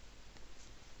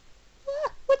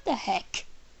 What the heck?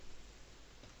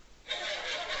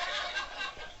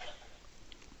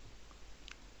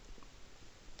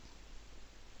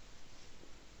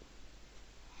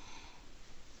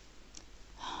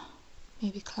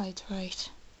 Maybe Clyde's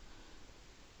right.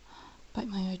 Bite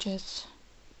my urges.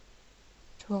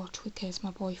 Draw Tweek as my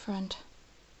boyfriend.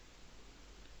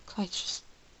 Clyde's just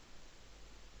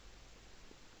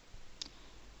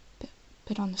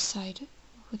bit on the side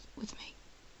with me.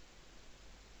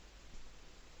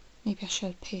 Maybe I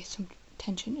should pay some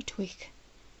attention to Tweek.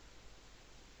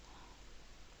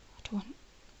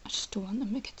 I just don't want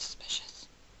them to get suspicious.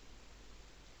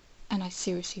 And I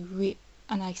seriously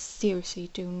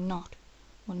do not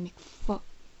want to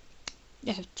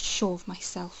make a show of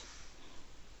myself.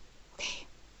 Okay,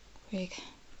 Craig,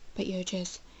 bite your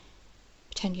urges.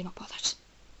 Pretend you're not bothered.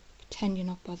 Pretend you're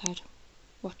not bothered.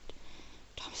 What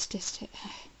Thomas did to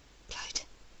Clyde.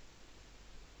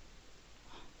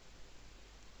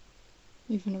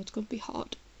 Even though it's going to be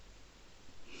hard.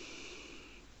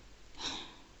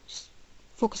 Just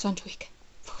focus on Tweek.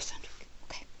 Focus on Tweek.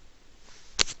 Okay.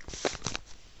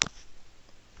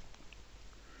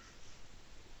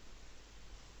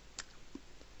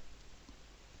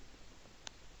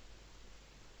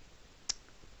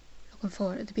 Looking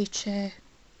forward to the beach,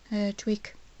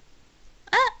 Tweek.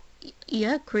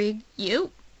 Yeah, Craig,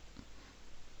 you?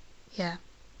 Yeah.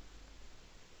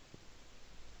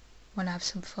 Wanna have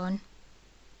some fun?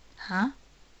 Huh?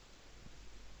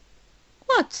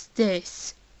 What's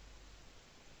this?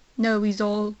 No, he's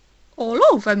all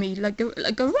over me like a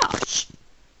rush.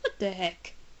 What the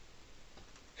heck?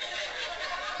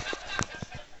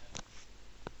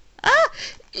 Ah!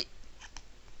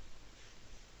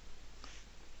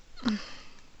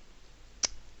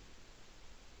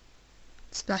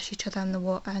 Splash each other in the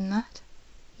water and that.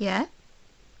 Yeah?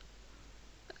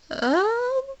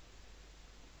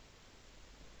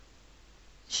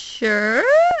 Sure?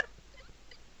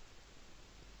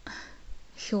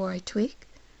 You alright, Tweek?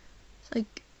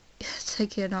 It's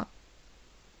like you're not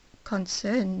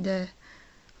concerned, no,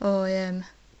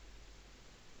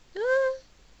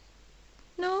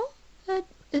 no,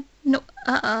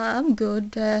 I'm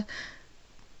good,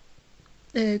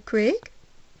 Craig?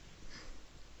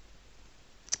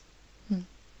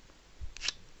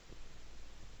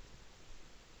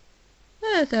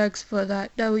 Thanks for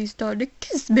that. Now he's starting to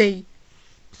kiss me.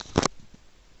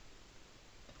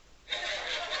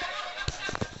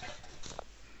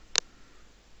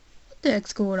 What the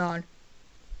heck's going on?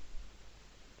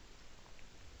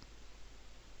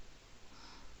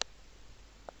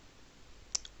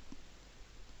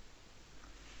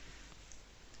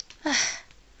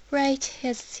 Right,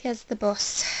 here's the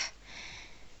bus.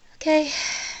 Okay.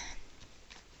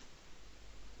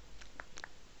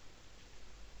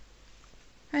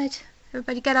 Right,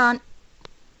 everybody get on.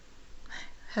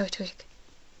 How Tweek?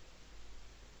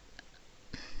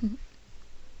 You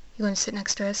want to sit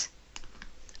next to us?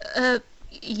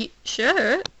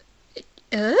 Sure.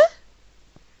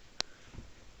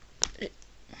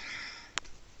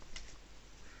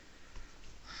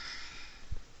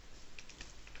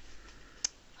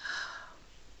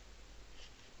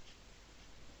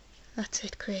 That's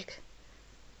it, Craig.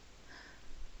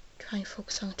 Try and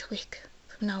focus on Tweek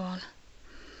from now on.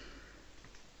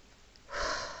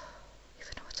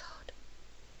 Even though it's hard.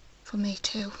 For me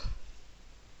too.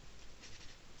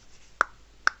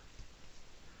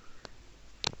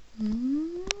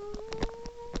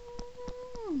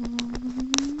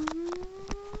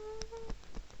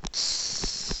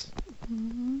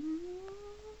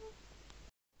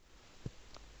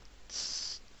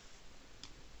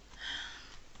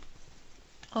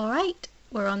 Alright,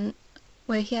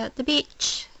 we're here at the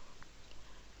beach.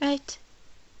 Right,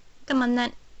 come on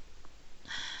then.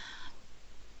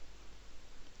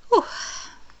 Whew.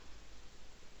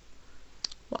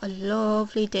 What a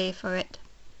lovely day for it.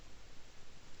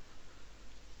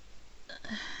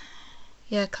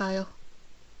 Yeah, Kyle.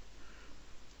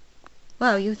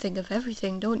 Well, you think of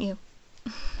everything, don't you?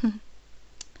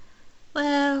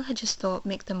 Well, I just thought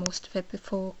make the most of it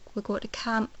before we go to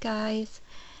camp, guys.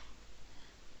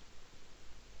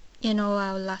 You know,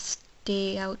 our last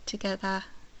day out together,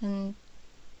 and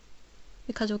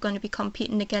because we're going to be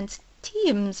competing against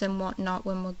teams and whatnot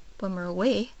when we're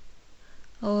away.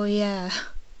 Oh yeah.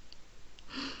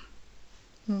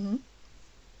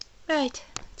 Right,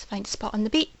 let's find a spot on the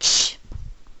beach.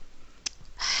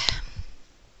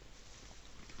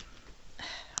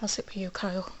 I'll sit with you,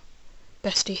 Kyle.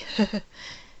 Bestie.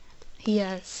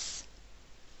 Yes.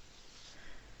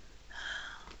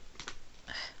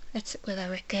 Let's sit with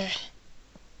Eric,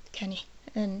 Kenny,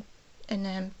 and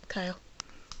Kyle.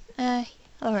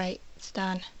 Alright, it's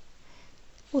done.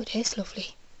 Oh, it is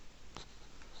lovely.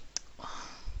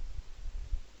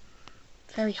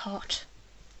 Very hot.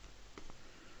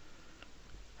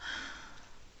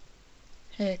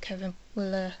 Hey, Kevin,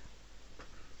 we'll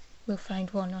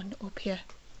find one on up here.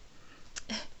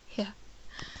 Yeah.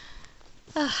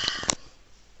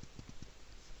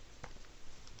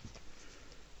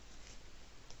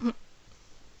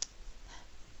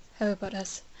 How about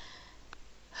us?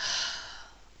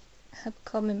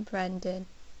 Upcoming Brandon.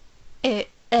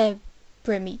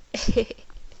 Brimmy.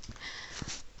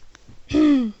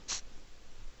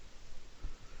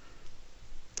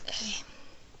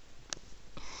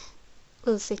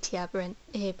 We'll sit here,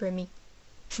 Brimmy.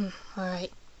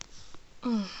 Alright.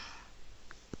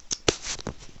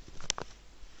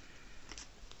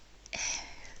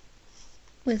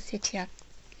 We'll sit here,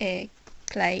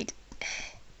 Clyde.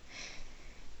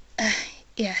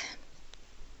 Yeah.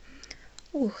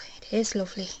 Oh, it is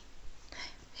lovely.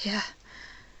 Yeah.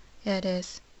 Yeah, it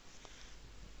is.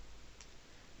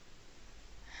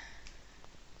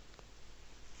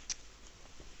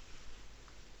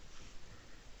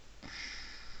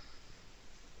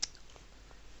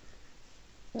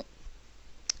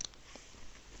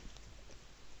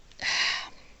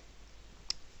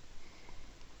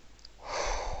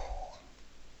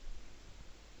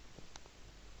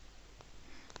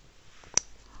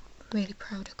 Really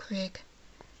proud of Craig.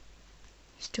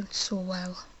 He's doing so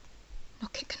well.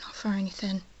 Not kicking off or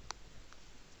anything.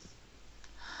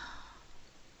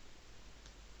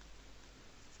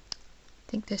 I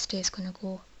think this day's gonna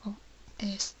go. Oh,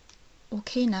 it's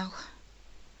okay now.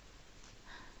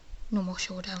 No more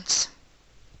showdowns.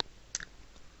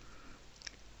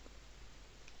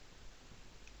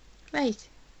 Right,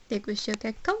 think we should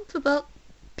get comfortable.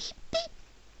 Beep beep.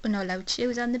 We're not allowed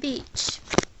shoes on the beach.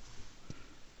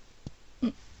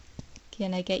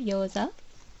 Can I get yours up?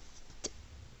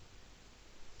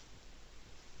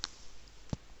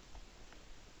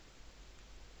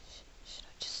 Should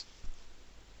I just...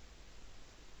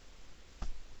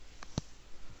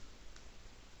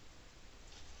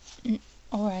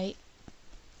 Alright.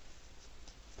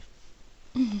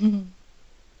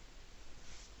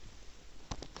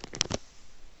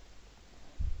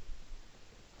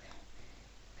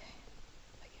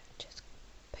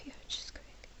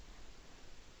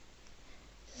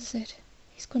 This is it.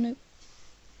 He's gonna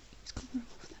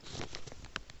remove that.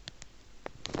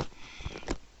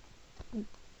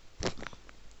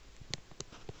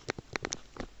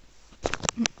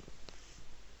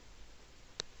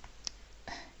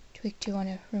 Tweek, do you want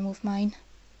to remove mine?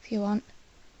 If you want.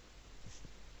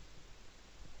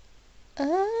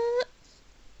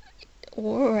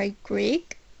 Alright,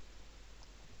 Greg.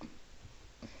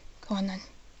 Go on then.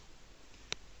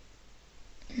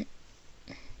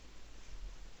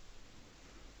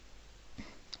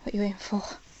 What are you waiting for?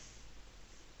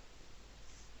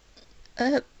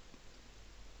 Right.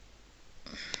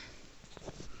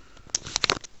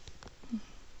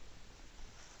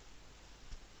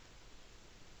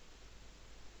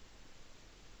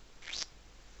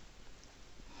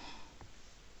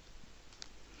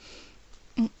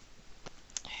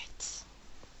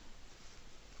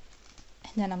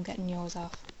 And then I'm getting yours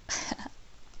off.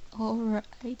 Alright.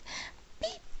 Beep,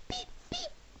 beep, beep.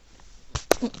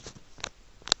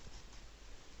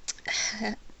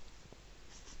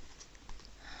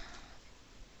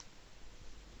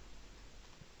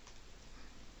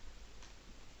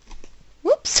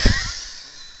 Whoops!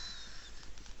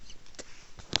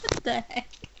 What the heck?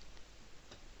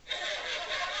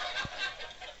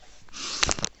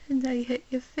 And I hit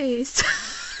your face.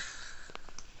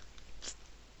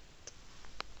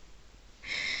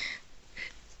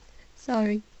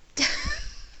 Sorry.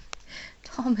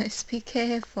 Thomas, be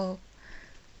careful.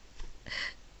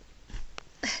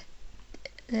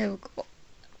 There we go.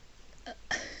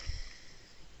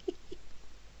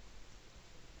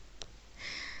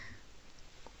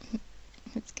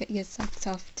 Let's get your socks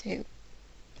off too.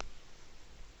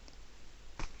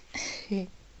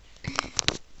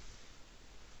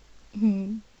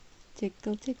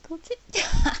 Tickle, tickle, tickle.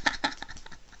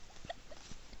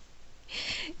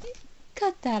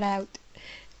 Cut that out.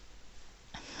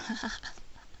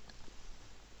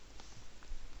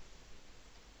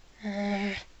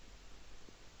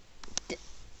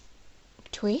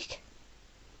 Tweek?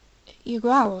 You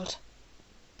growled.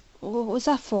 What was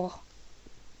that for?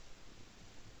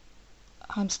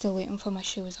 I'm still waiting for my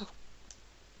shoes off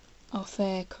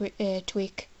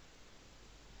Tweek.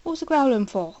 What was the growling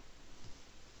for?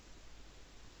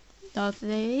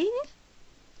 Nothing.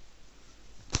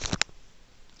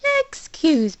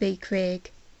 Excuse me, Craig.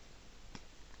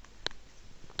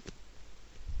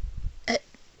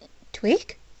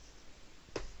 Tweek?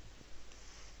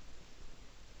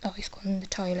 Oh, he's gone in the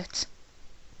toilet.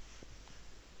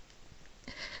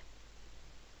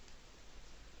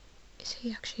 Is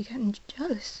he actually getting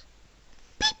jealous?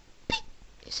 Beep, beep.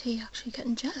 Is he actually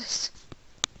getting jealous?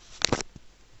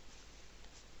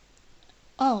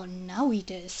 Oh, now he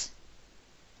does.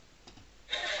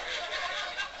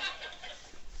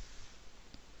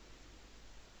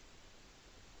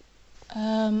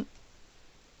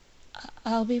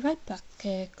 I'll be right back,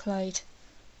 Clyde.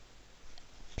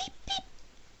 Beep, beep.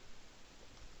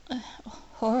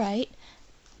 Alright.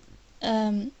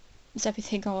 Is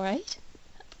everything alright?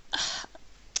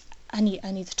 I need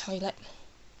the toilet.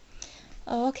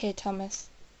 Oh, okay, Thomas.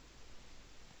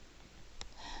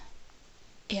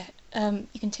 Yeah, you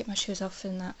can take my shoes off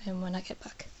and that when I get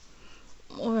back.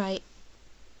 Alright.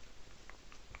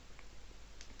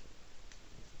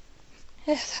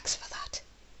 Yeah, thanks for that.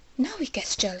 Now he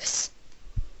gets jealous.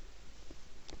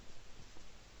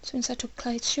 Since I took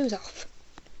Clyde's shoes off.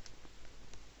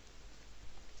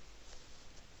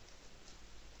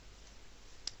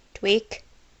 Tweek.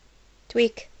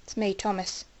 Tweek. It's me,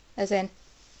 Thomas. As in.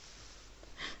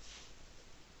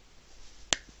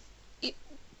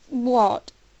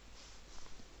 What?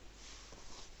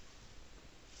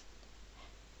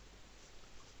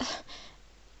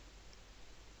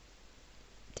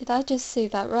 Did I just say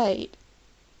that right?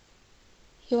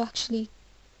 You actually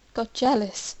got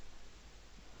jealous.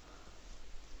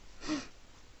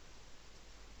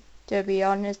 To be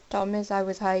honest, Thomas, I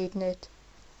was hiding it.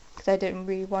 Because I didn't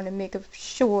really want to make a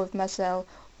show of myself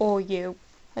or you.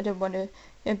 I didn't want to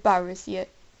embarrass you.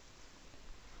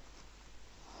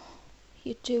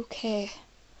 You do care.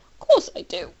 Of course I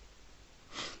do.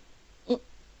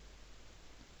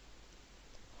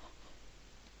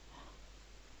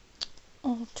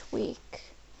 Oh, Tweek.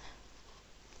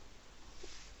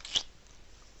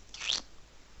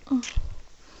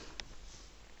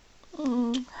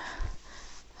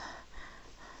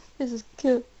 This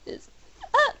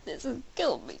is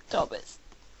killing me, Thomas.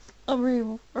 I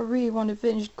really want to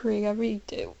finish Craig. I really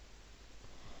do.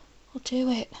 I'll do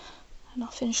it, and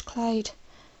I'll finish Clyde.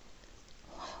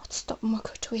 What's stopping my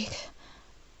Tweek?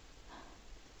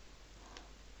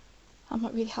 I'm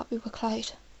not really happy with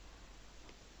Clyde.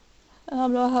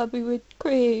 I'm not happy with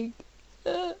Craig.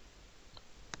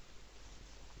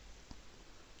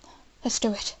 Let's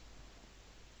do it.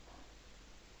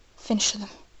 Finish them.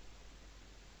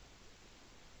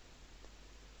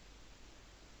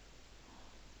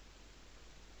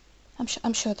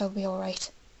 I'm sure they'll be alright.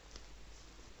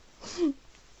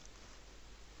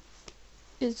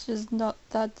 It's just not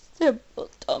that simple,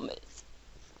 Thomas.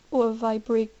 Or if I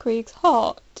break Craig's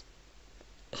heart.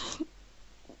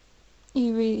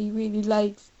 He really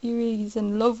is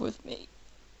in love with me.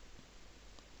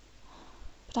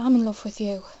 But I'm in love with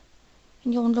you.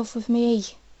 And you're in love with me.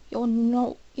 You're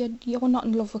not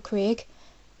in love with Craig.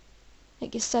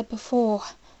 Like you said before.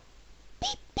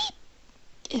 Beep,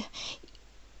 beep.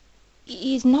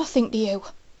 He's nothing to you.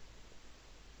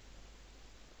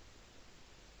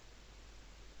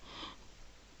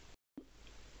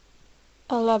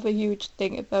 I'll have a huge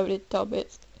thing about it,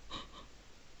 Thomas.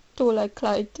 Don't let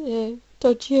Clyde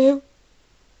touch you.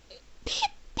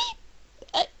 Beep,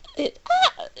 beep.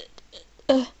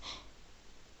 Do you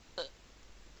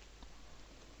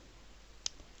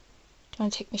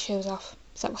want to take my shoes off?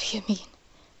 Is that what you mean?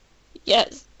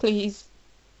 Yes, please.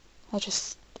 I'll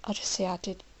just say I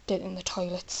did it in the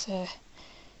toilets.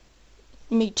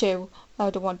 Me too. I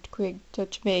don't want Craig to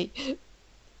touch me.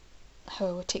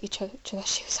 Oh, we'll take each other's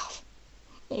shoes off.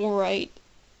 Alright.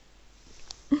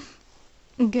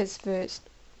 Guess first.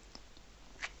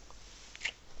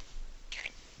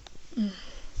 Mm.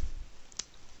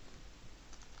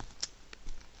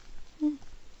 Mm.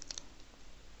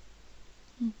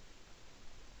 Mm.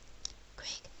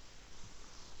 Craig.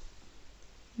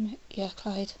 Yeah,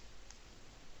 Clyde.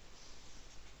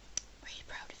 Really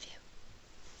proud of you.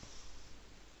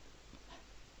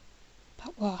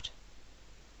 About what?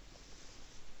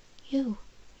 You're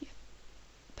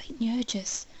biting your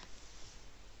edges.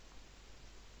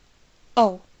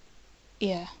 Oh,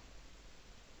 yeah.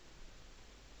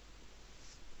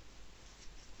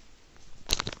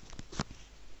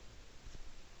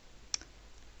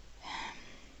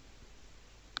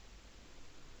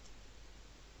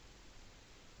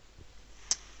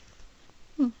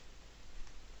 Hmm.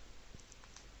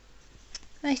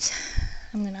 Right,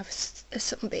 I'm gonna have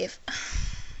something beef.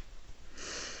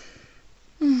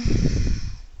 Mm.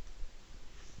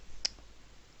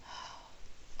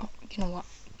 Oh, you know what?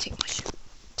 Take my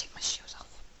shoes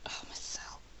off. Oh,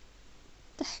 myself.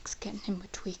 The heck's getting him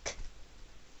with tweek?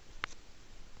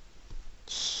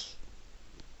 Shh.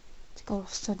 It's like all of a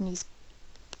sudden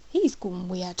he's going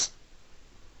weird.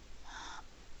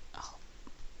 Oh,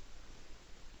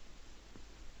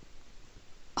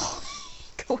 oh,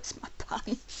 goes my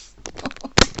pants.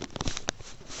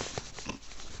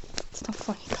 It's not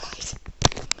funny, guys.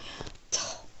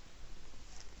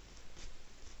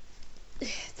 There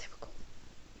we go.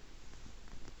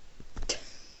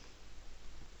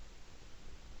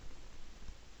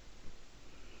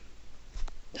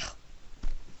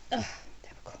 There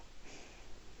we go.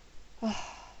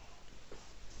 Oh,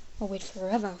 I'll wait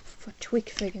forever for tweek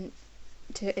friggin'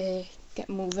 to get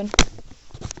moving.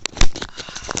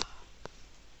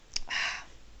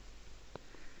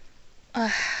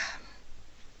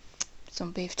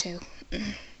 Some beef too.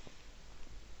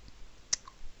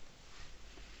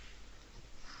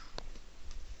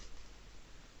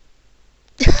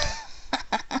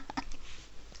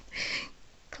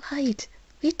 Clyde,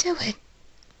 what are you doing?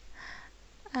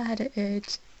 I had an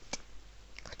urge.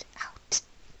 Cut it out.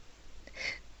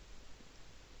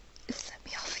 You'll set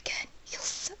me off again. You'll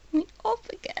set me off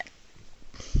again.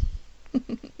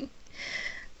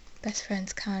 Best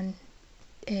friends can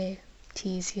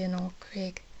tease you, no,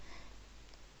 Craig.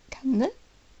 Can they?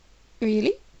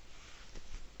 Really?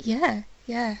 Yeah,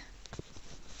 yeah.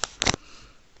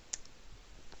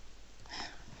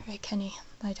 Right, Kenny,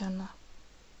 lie down now.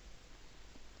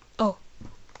 Oh,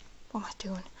 what am I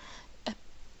doing?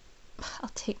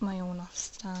 I'll take my own off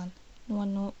stand. No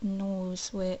one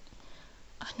knows where.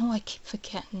 I know I keep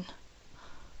forgetting.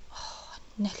 Oh, I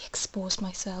nearly exposed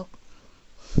myself.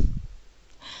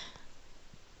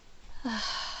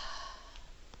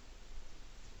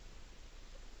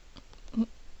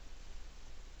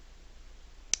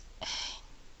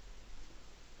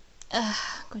 I'm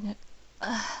gonna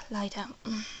lie down.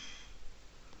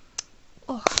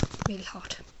 Oh, really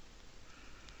hot.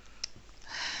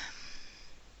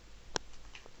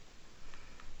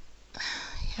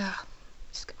 Yeah,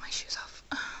 just get my shoes off.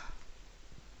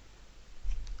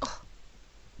 Oh.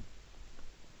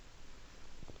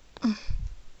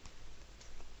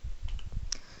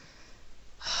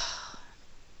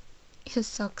 Your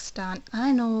socks, Dan.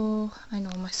 I know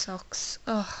my socks.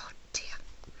 Oh dear.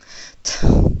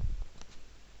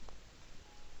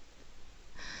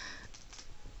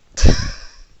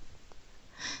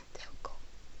 There we go.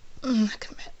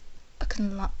 I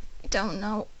can lie down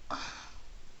now.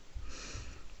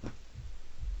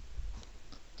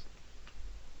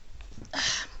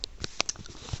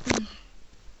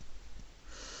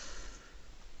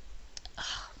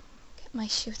 Get my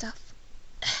shoes off.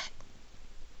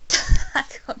 I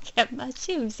can't get my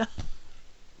shoes off.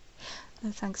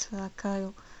 Oh, thanks for that,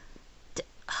 Kyle.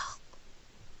 Oh.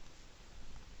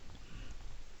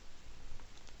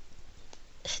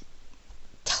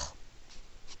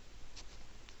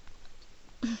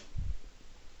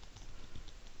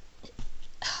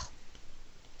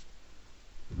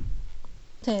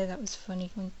 Yeah, that was funny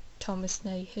when Thomas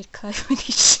nearly hit Kyle with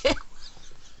his shoe.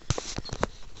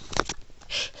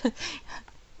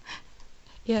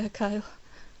 Yeah, Kyle.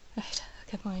 Right,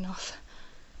 I'll get mine off.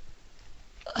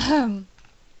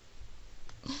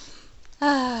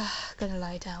 Gonna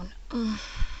lie down.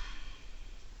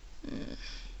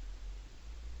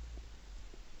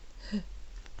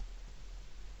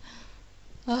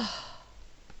 Oh.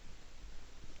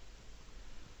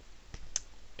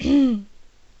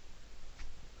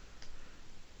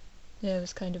 Yeah, it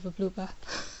was kind of a blooper.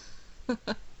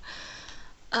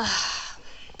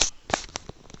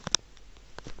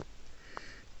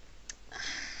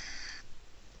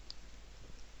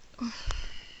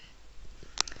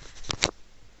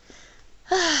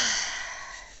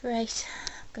 Right,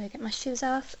 I'm gonna get my shoes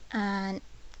off and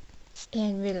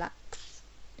and relax.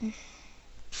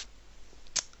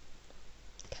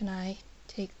 Can I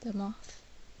take them off?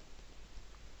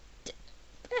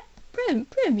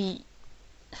 Brimmy!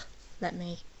 Let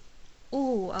me.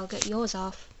 Oh, I'll get yours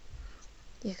off.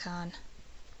 You can.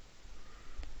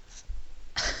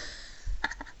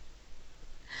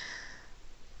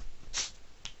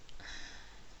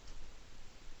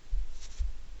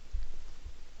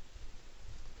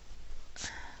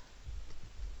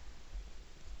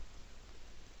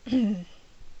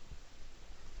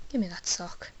 Give me that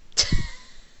sock.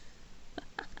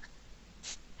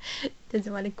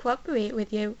 Doesn't want to cooperate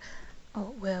with you.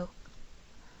 Oh, it will.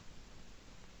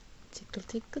 Tickle,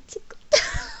 tickle, tickle.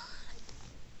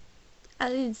 I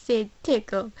didn't say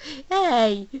tickle.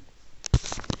 Hey!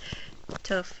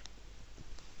 Tough.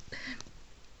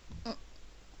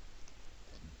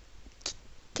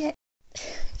 Get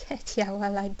ya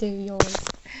while I do yours.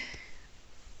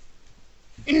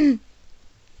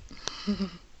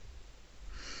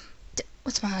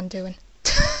 What's my hand doing?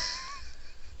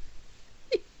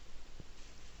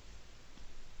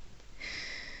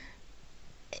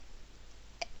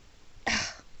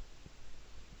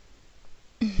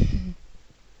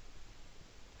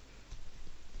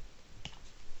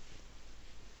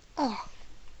 Oh,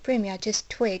 Brimmy, I just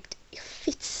twigged. Your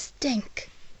feet stink.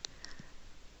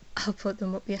 I'll put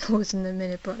them up your nose in a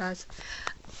minute, but as...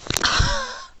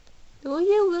 No,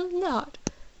 you will not.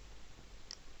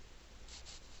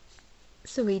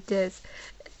 So he does.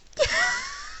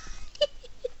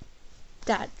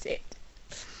 That's it.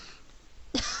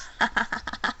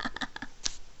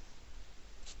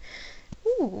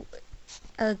 Ooh,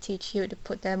 I'll teach you to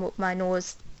put them up my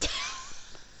nose.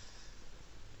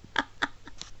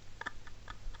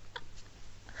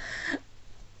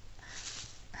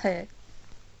 Her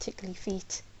tickly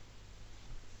feet.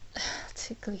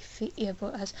 Tickly feet, yeah,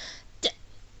 but as...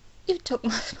 You took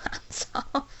my pants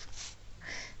off.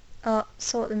 Oh,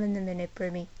 sort them in a minute,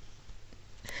 Brimmy.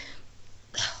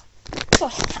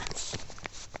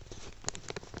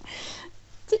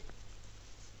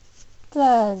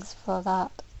 Thanks for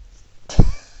that.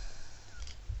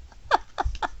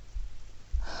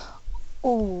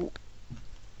 Oh,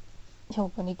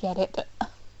 you're gonna get it.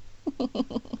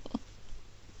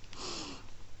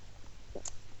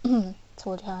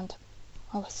 Told your hand.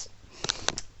 I was...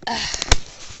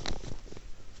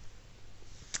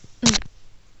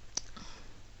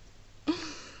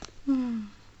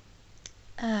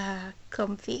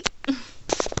 comfy. I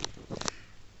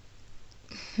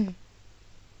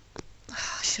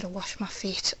should have washed my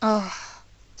feet. Oh,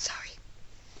 sorry.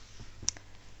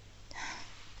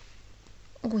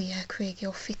 Oh yeah, Craig,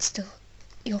 your feet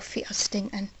are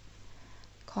stinking.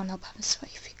 Can't help having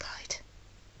sweaty feet, Clyde.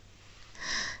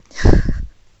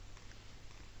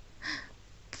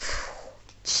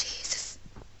 Jesus.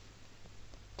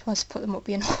 Do I just put them up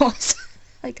your nose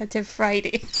like I did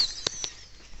Friday?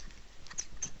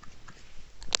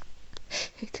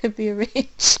 It could be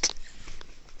arranged.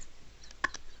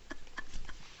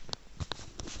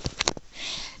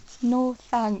 No,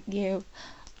 thank you.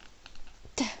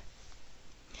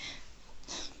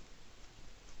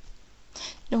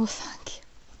 No, thank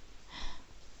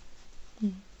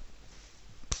you.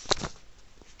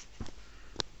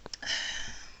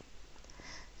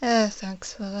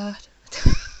 Thanks for that.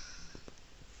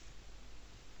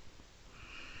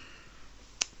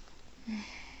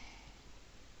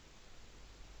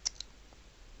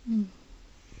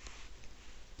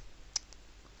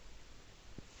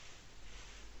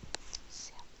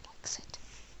 See how he likes it.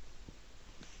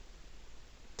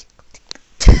 Tickle,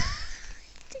 tickle.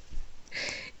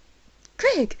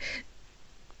 Craig!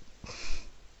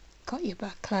 Got you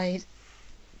back, Clyde.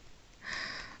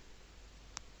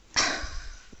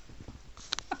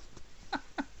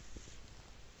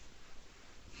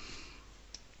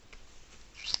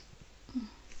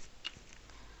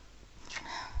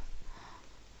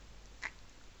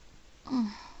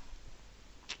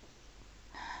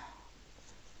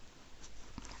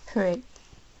 Craig.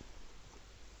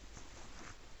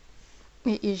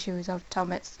 Get your shoes off,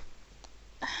 Thomas.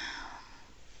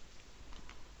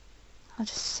 I'll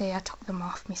just say I took them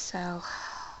off myself.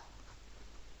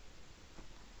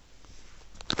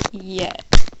 Yeah.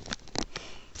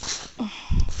 Okay.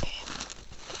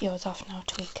 Get yours off now,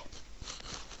 Tweek.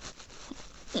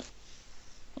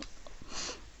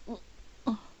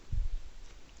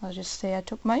 I'll just say I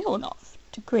took my own off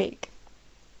to Craig.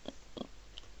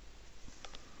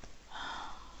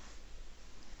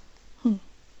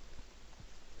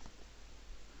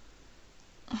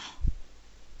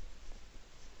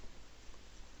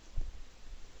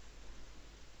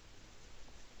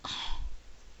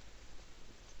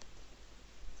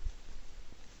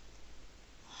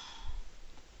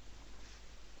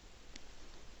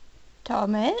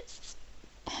 Thomas?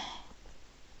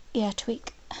 Yeah,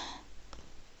 Tweek.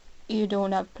 You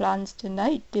don't have plans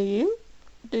tonight, do you?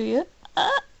 Do you?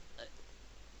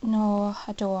 No,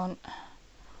 I don't.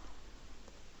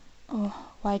 Oh,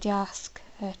 why'd you ask,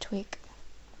 Tweek?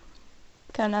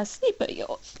 Can I sleep at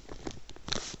yours?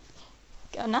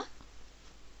 Can I?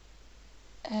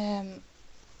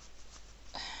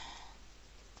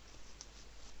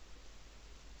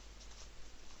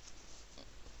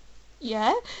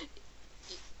 Yeah?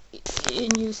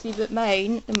 And you sleep at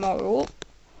mine tomorrow?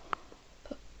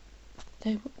 But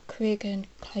then Craig and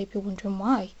Clyde be wondering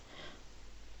why.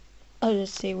 I'll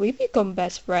just say we become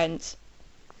best friends.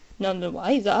 None the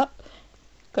wiser.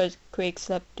 Because Craig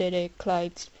slept at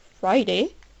Clyde's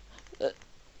Friday.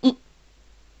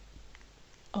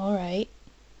 Alright.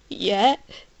 Yeah.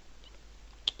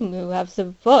 We'll have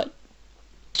some fun.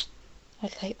 I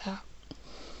like that.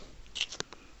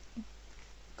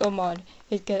 Come on.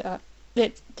 Let's get up.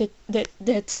 Let's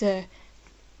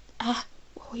oh,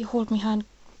 you hold my hand.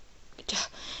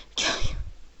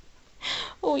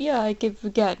 Oh yeah, I keep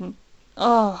forgetting.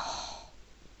 Oh.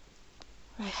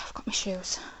 Right, I've got my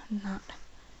shoes. And that.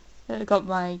 I got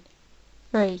mine.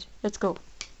 Right, let's go.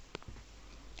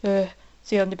 See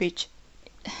you on the beach.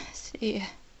 See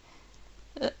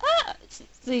you.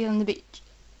 See you on the beach.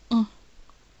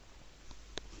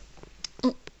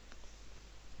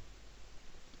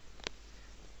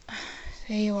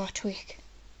 There you are, Tweek.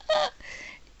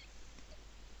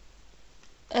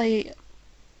 I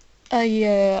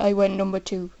went number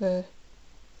 2.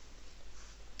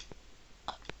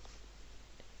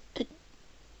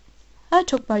 I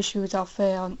took my shoes off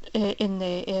in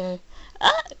the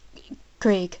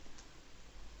Craig.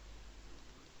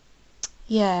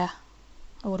 Yeah,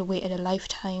 I would have waited a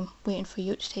lifetime waiting for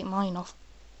you to take mine off.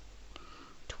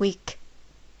 Tweek.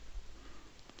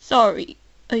 Sorry,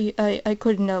 I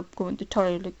couldn't help going to the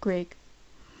toilet, Craig.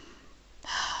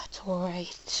 It's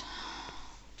alright.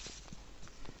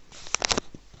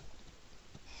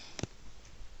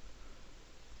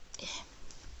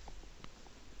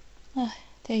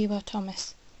 There you are,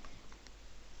 Thomas.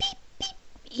 Beep, beep.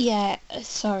 Yeah,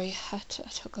 sorry, I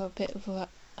took a bit of a...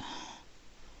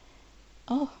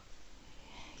 Oh,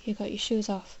 you got your shoes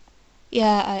off.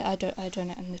 Yeah, I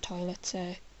done it in the toilet,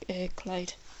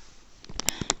 Clyde.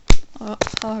 Oh,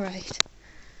 alright.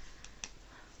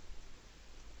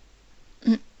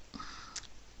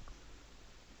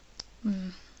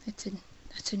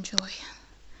 Let's enjoy.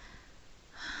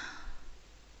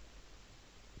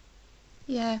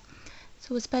 Yeah,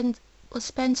 so we'll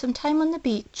spend some time on the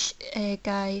beach,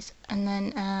 guys, and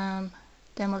then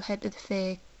we'll head to the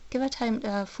fair. Give our time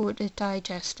to food to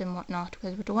digest and whatnot,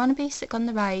 because we don't want to be sick on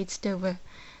the rides, do we?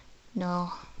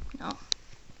 No.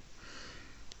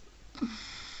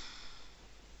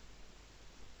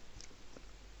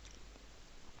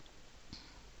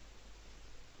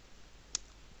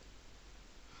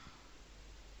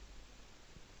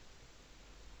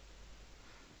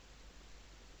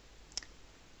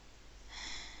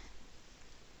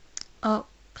 Oh,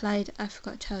 Clyde, I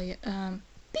forgot to tell you,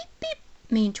 beep beep,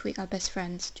 me and Tweek are best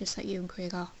friends, just like you and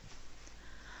Craig are.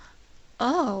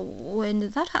 Oh, when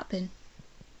did that happen?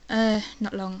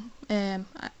 Not long. I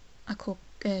caught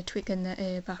Tweek in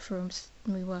the bathrooms,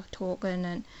 and we were talking,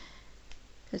 and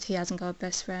because he hasn't got a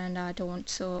best friend, I don't,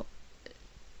 so...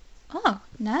 Oh,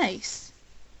 nice.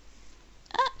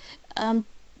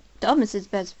 Thomas's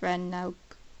best friend now.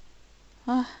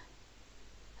 Ah,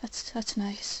 that's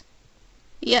nice.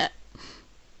 Yeah.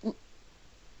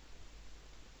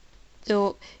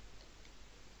 So,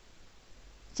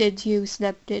 did you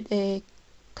slept at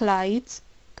Clyde's,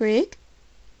 Craig?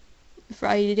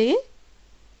 Friday?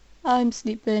 I'm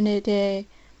sleeping at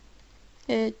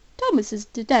Thomas's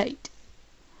tonight.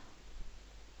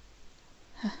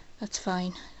 That's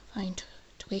fine. Fine,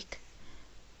 Tweek.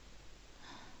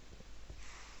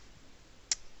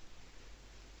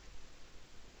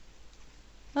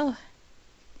 Oh,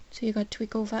 so you got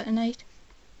Tweek over tonight?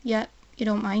 Yeah, you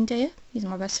don't mind, do you? He's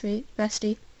my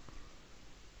bestie.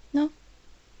 No,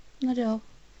 not at all.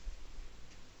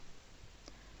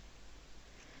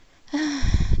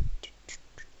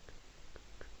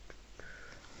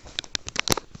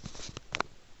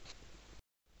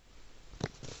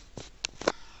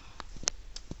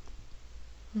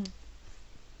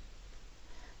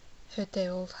 Heard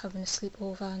they're all having a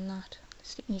sleepover and that,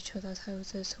 sleeping in each other's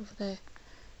houses over there.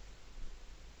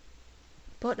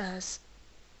 But as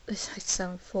this might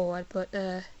sound forward, but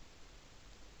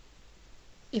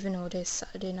even though it is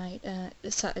Saturday night,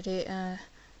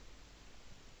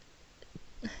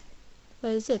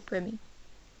 where is it, Brimmy?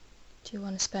 Do you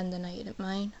want to spend the night at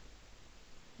mine?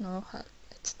 No,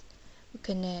 We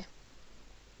can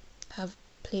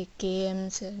play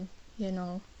games and, you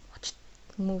know, watch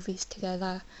movies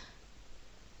together,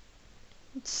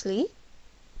 sleep.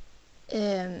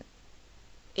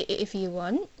 If you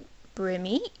want,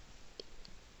 brimmy.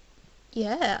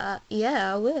 Yeah,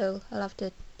 I will. I'll have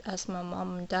to ask my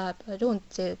mum and dad, but I don't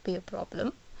think it'll be a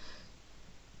problem.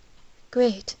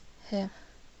 Great.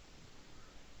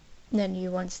 Then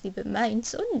you want to sleep at mine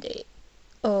Sunday.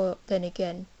 Or then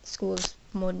again, school's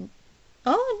Monday.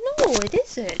 Oh no, it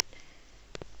isn't.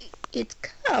 It's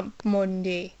camp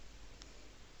Monday.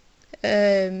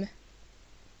 Yeah,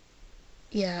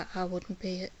 I wouldn't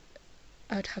be.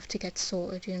 I'd have to get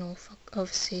sorted, you know, for,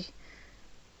 obviously.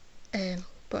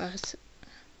 But as,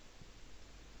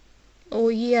 oh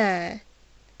yeah,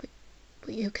 but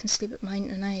you can sleep at mine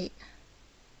tonight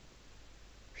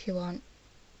if you want.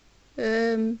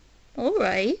 All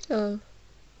right. I'll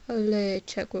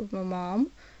check with my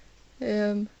mom.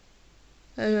 I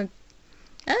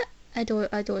don't.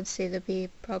 I don't see there be a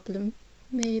problem.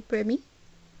 Maybe brimmy.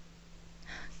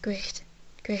 Great.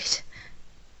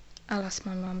 I'll ask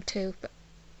my mum too, but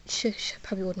she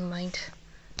probably wouldn't mind.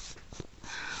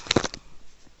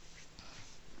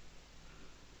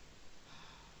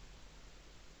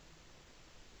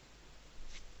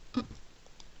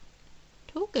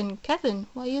 Talking, Kevin,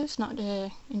 why you not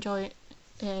enjoy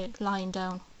lying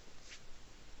down?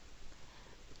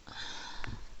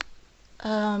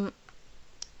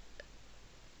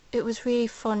 It was really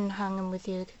fun hanging with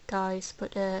you guys,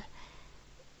 but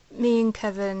me and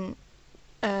Kevin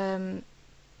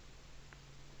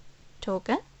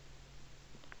talking.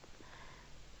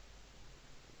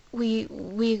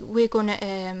 We're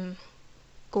gonna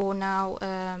go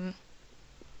now.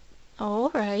 All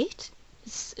right.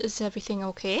 Is everything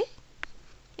okay?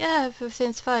 Yeah,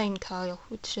 everything's fine, Kyle.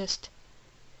 It's just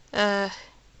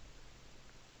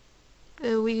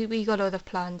we got other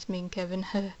plans, me and Kevin,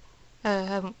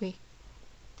 haven't we?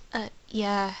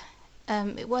 Yeah.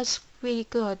 It was really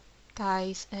good,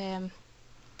 guys. Yeah,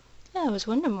 I was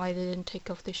wondering why they didn't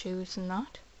take off the shoes and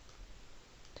that.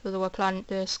 So they were planning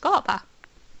to scarper.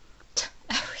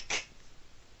 Eric.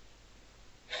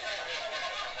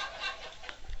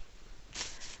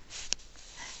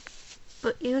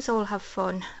 But you all have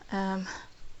fun. But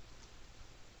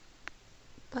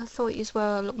I thought you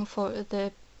were looking forward to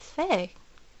the fair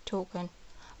token.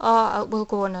 Oh, we'll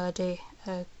go another day,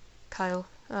 Kyle.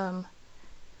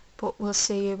 But we'll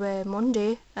see you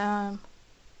Monday.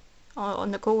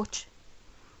 On the coach.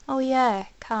 Oh yeah,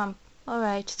 camp.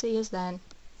 Alright, see you then.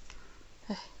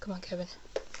 Come on, Kevin.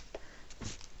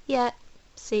 Yeah,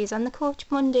 see you on the coach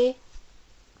Monday.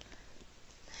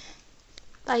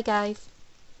 Bye, guys.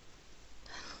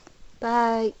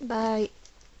 Bye.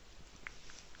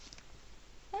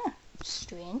 Ah,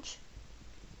 strange.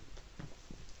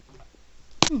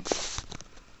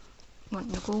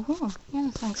 Wanting to go home.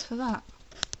 Yeah, thanks for that.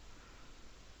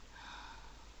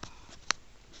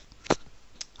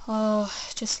 Oh,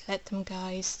 just let them,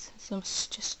 guys. They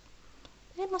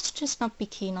must just not be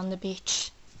keen on the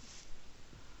beach.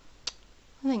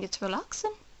 I think it's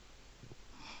relaxing.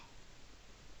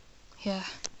 Yeah.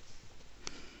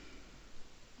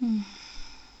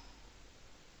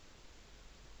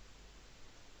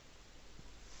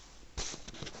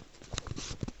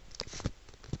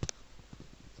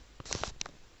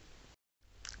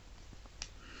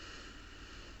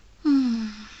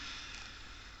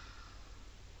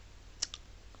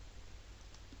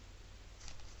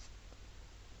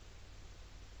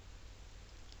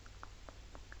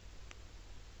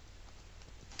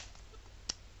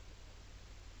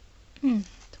 The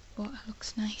water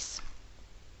looks nice.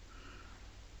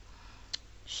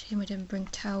 Shame we didn't bring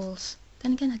towels.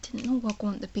 Then again, I didn't know we were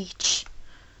going to the beach.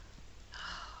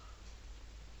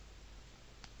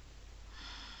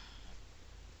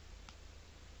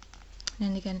 And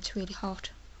then again, it's really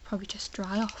hot. I'll probably just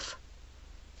dry off.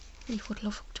 Really would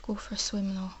love to go for a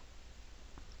swim though.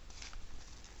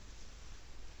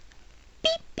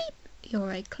 Beep beep. You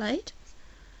alright, Clyde?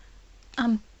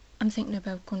 I'm thinking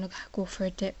about going to go for a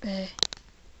dip.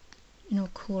 You know,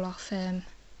 cool off.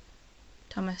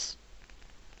 Thomas.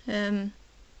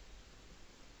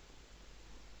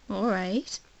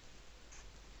 Alright.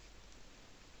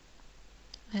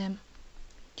 Do you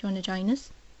want to join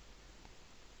us?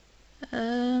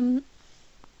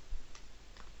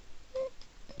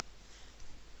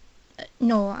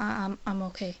 No, I'm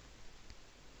okay.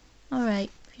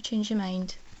 Alright, if you change your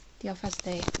mind, the offer's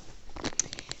there.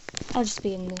 I'll just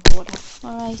be in the water.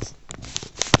 Alright.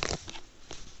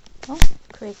 Oh,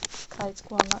 Clyde's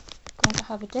going to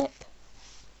have a dip.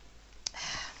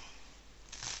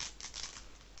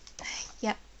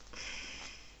 Yep.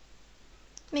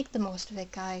 make the most of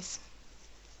it, guys.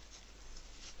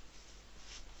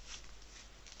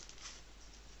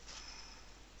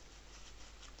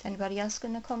 Is anybody else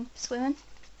gonna come swimming?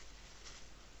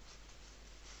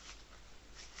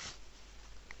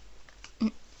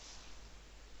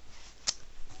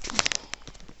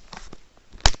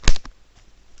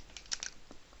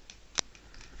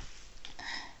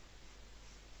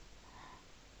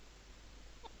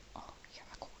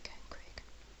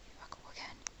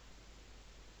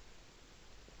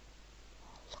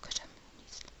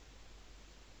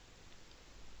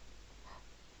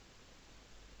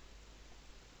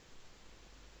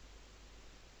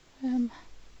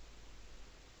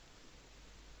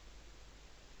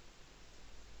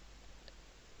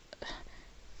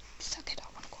 Suck it,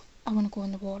 I wanna go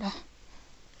in the water.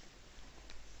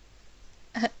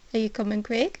 Are you coming,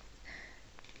 Craig?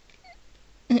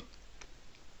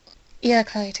 Yeah,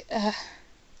 Clyde.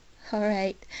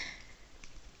 Alright.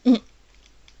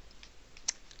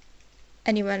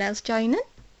 Anyone else joining?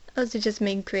 Or is it just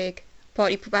me and Craig?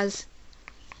 Party poopers.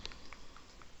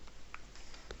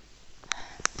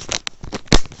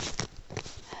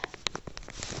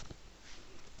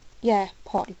 Yeah,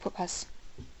 party poopers.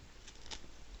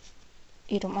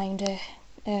 You don't mind,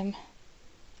 no,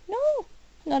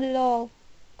 not at all.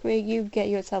 Craig, you get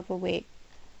yourself away.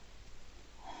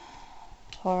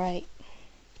 Alright.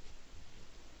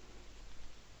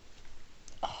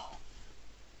 Oh.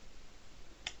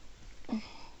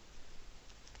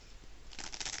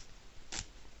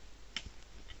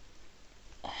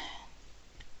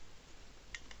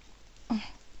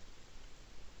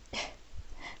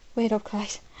 Wait up,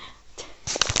 guys.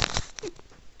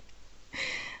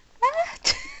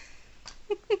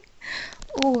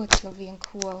 Oh, it's lovely and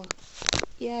cool.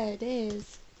 Yeah, it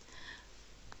is.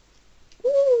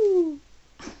 Woo!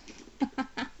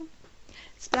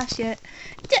 Splash it.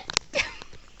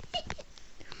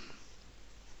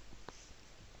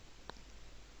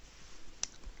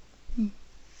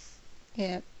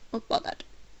 Yeah, not bothered.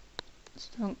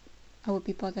 So I would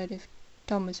be bothered if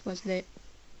Thomas was there.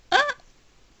 Ah!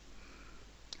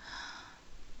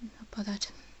 Not bothered.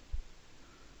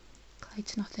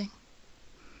 Clyde's nothing.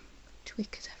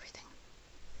 Tweek is everything.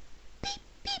 Beep,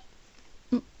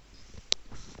 beep.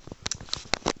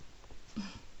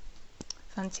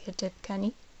 Fancy a dip,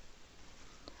 Kenny?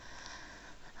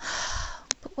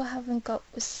 But we haven't got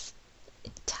a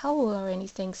towel or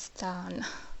anything, Stan.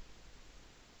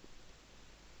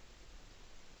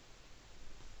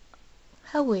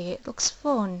 Howie, it looks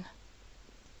fun.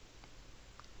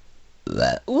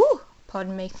 Ooh,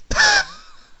 pardon me.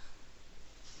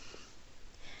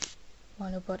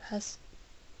 Wanna but us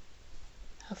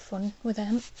have fun with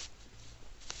them.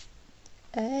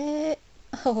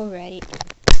 Alright.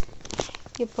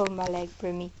 You pulled my leg,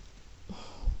 Brimmy.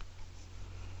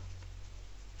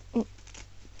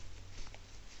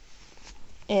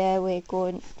 Yeah, we're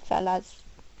going, fellas.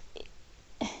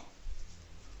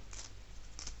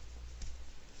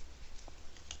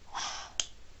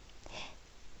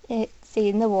 See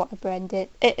in the water, Brendan.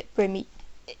 Brimmy.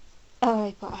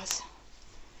 Alright, boss.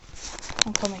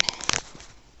 I'm coming.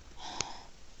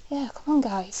 Yeah, come on,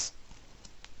 guys.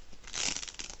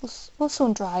 We'll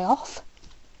soon dry off.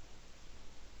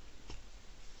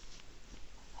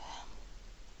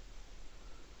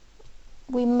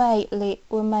 We might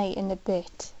in a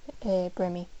bit,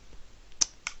 Brimmy.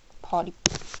 Party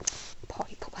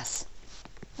poopers.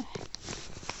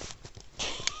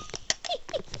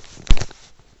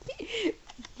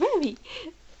 Brimmy.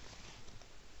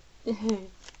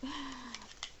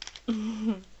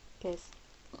 Kiss.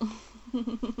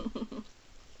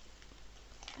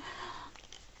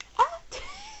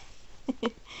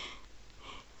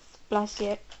 Splash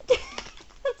it.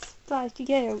 Splash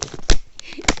you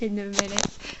in a minute.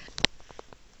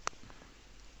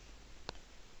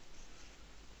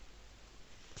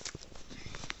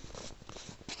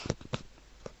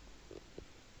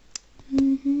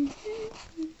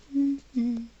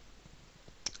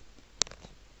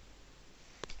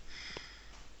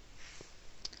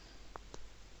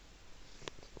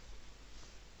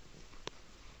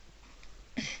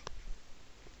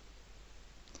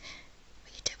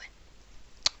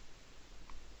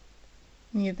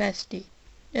 I'm your bestie.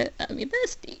 Yeah, I'm your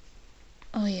bestie.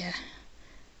 Oh yeah.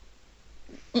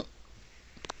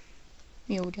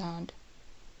 Me old hand.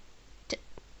 Come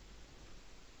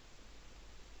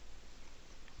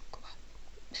on.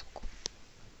 There we go.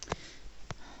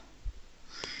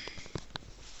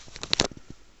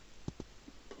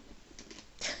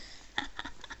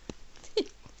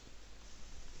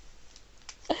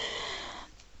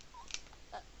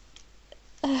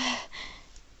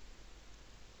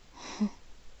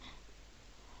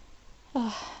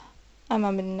 I'm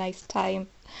having a nice time.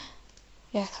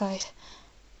 Yeah, Clyde.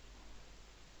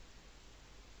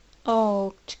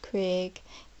 Oh, Craig,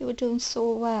 you were doing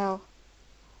so well.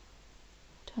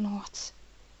 Don't know what's...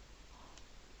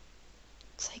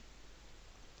 It's like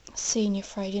seeing you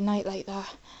Friday night like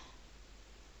that.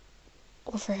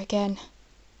 Over again,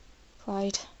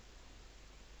 Clyde.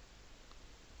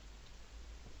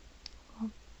 Well,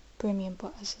 Brimmy and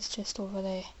Butters is just over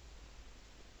there.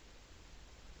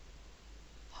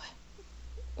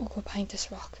 We'll go behind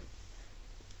this rock.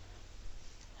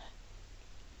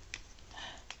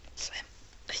 Swim.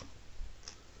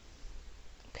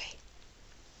 Okay.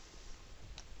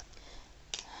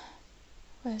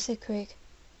 Where is it, Craig?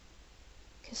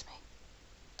 Kiss me.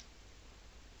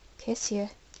 Kiss you?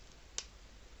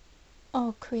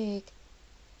 Oh, Craig.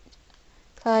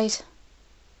 Clyde.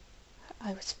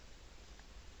 I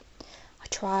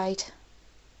tried.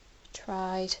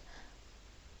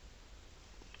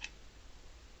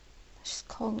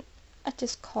 I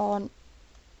just can't.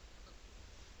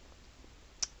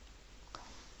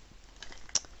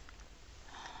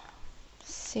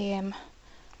 Same.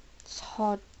 It's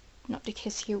hard not to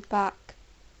kiss you back.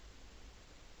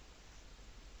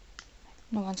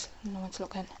 No one's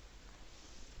looking.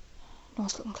 No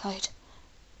one's looking, Clyde.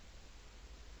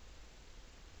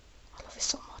 I love you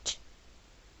so much.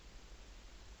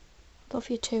 Love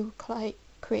you too, Clyde.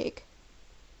 Craig.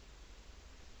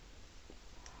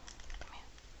 Come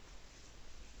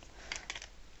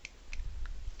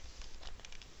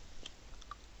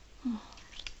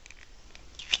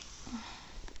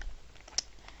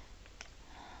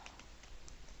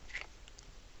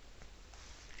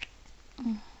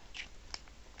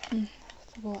here.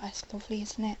 The water's lovely,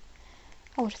 isn't it?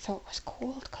 I would have thought it was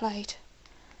cold, Clyde.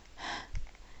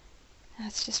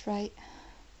 That's just right.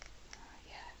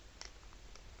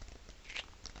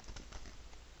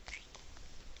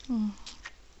 Yeah.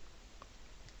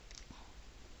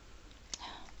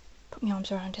 Put my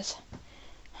arms around us.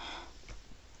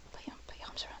 Put your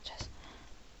arms around us.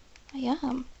 I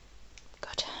am.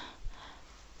 Good.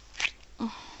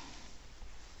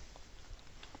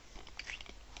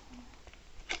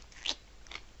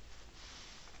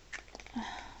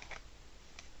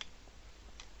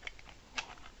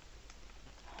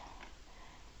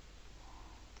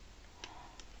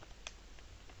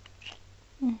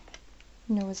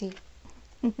 Nosy.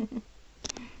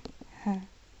 Huh.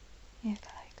 Yeah,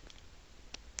 Clyde.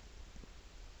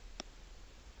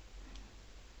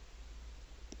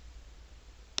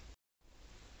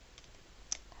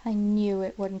 I knew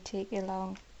it wouldn't take you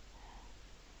long.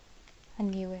 I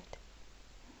knew it.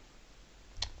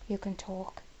 You can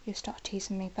talk. You start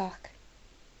teasing me back.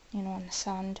 You know, on the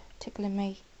sand, tickling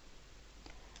me.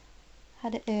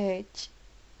 Had an urge.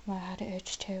 Well, I had an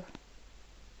urge too.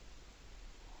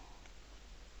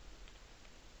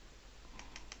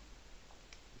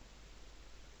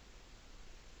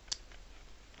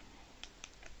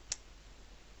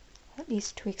 At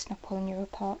least Tweek's not pulling you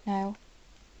apart now.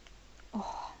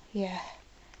 Oh, yeah.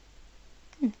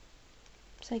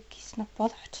 It's like he's not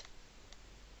bothered.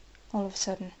 All of a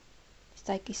sudden. It's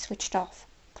like he's switched off,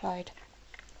 Clyde.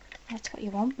 That's what you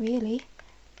want, really.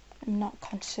 I'm not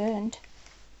concerned.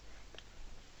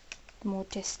 The more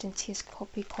distance he's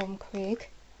become, Craig.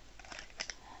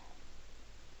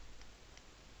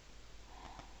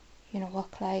 You know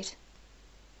what, Clyde?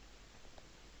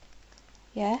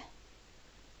 Yeah?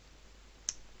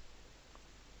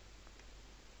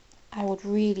 I would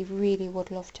really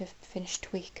would love to finish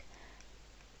Tweek.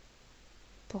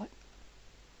 But,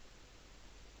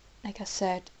 like I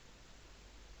said,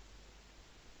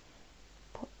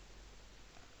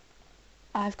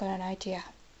 I've got an idea.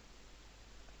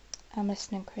 I'm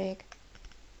listening, Craig.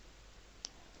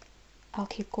 I'll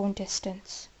keep going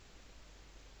distance.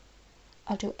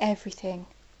 I'll do everything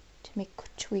to make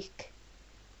Tweek,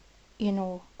 you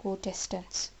know, go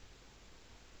distance.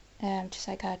 Just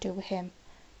like I do with him.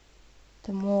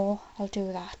 The more I'll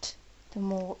do that, the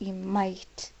more he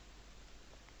might...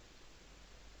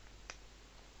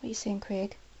 What are you saying,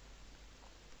 Craig?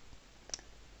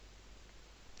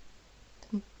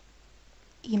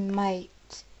 He might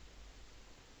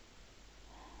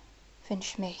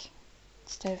finish me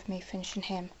instead of me finishing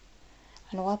him.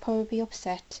 I know I'll probably be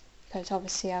upset because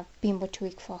obviously I've been with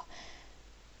Tweek for,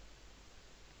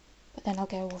 but then I'll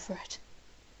get over it.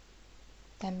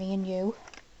 Then me and you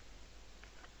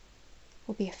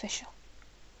will be official.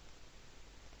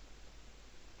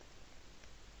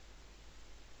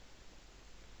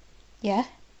 Yeah?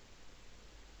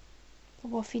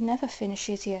 But what if he never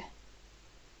finishes you?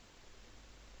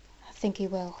 I think he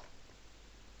will.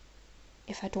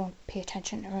 If I don't pay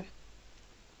attention to him.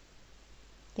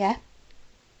 Yeah?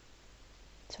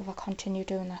 So if I continue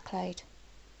doing that, Clyde,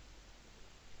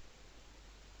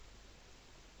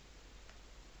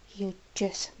 he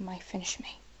just might finish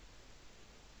me.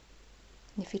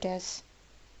 And if he does,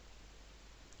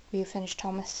 will you finish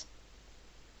Thomas?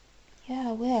 Yeah,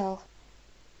 I will.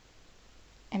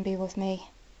 And be with me.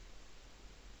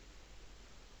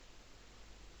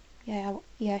 Yeah,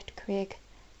 Craig.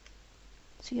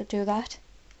 So you'll do that?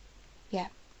 Yeah,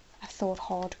 I thought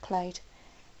hard, Clyde.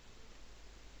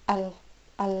 I'll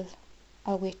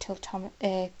wait till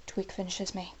Tweek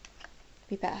finishes me.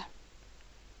 Be better.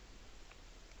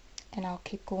 And I'll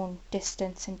keep going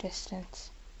distance and distance.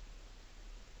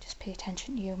 Just pay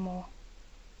attention to you more,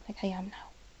 like I am now.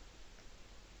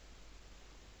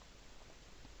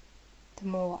 The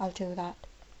more I'll do that,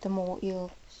 the more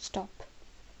you'll stop.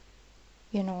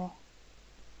 You know.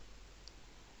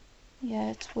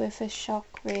 Yeah, it's worth a shot,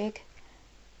 Craig.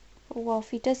 But what if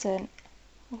he doesn't?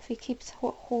 What if he keeps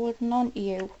holding on to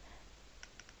you?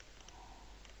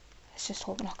 Let's just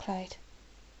hope not, Clyde.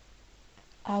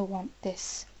 I want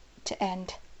this to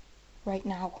end right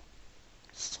now.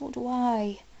 So do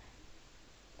I.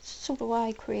 So do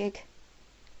I, Craig.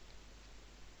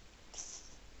 It's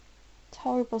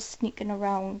horrible sneaking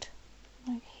around.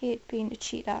 I hate being a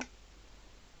cheater.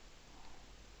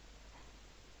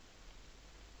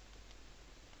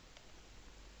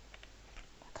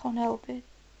 I can't help it.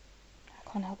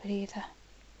 I can't help it either.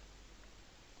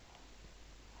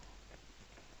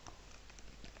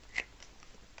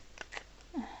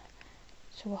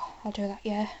 So I'll do that,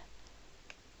 yeah?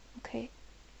 Okay.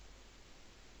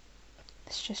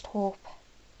 Let's just hope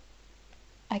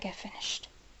I get finished.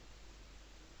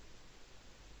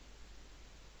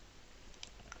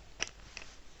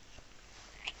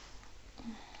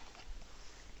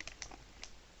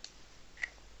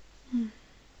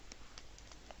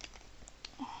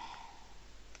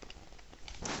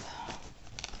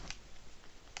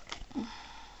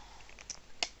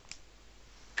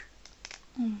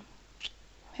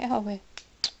 Where are we?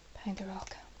 Behind the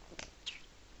rock.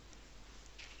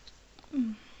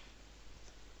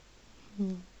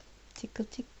 Tickle,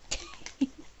 tickle.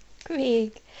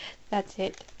 Craig. That's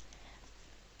it.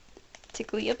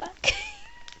 Tickle your back.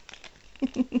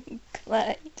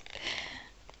 Clyde.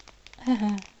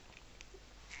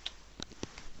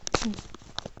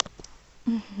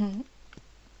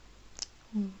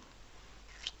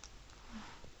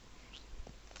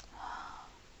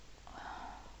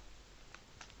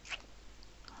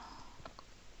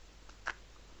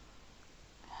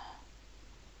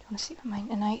 Want to sleep with mine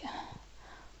tonight?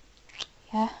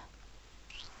 Yeah?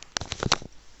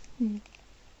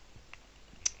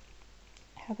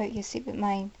 How about you sleep with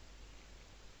mine?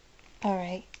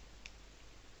 Alright.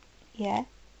 Yeah?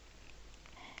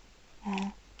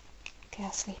 Okay,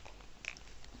 I'll sleep.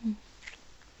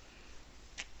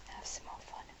 Have some more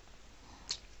fun.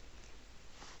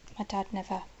 My dad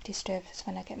never disturbs us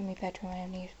when I get in my bedroom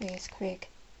anyways, Craig.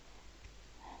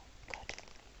 Good.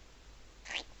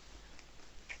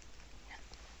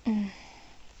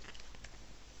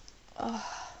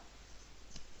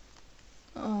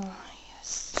 Oh,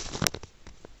 yes.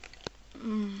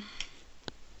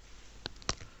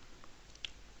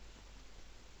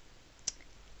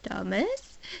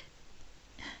 Thomas?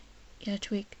 Yeah,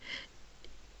 Tweek.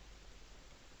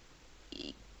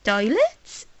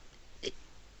 Toilets?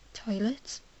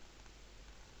 Toilets?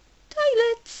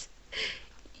 Toilets!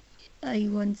 I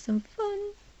want some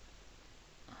fun.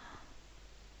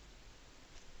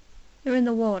 They're in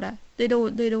the water. They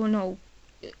don't know.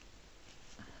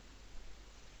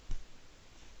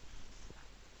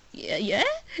 Yeah?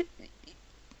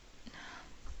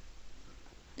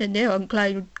 Then they're on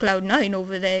cloud 9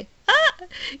 over there. Ah!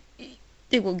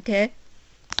 They won't care.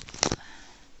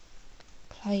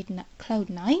 Cloud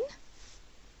 9?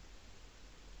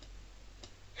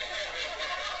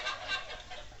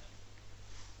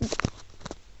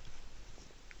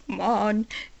 Come on.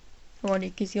 I want to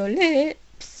kiss your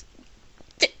lips.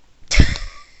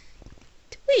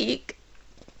 Tweek.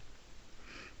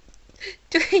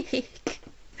 Tweek.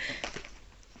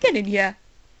 Get in here.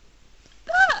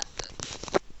 Ah.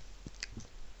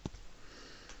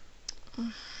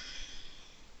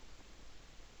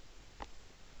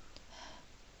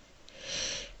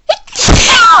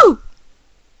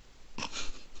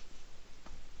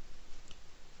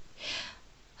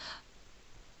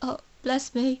 Oh,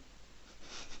 bless me.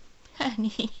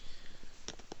 Honey.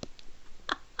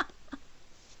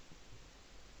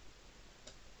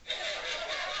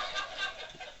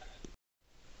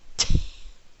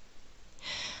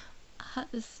 I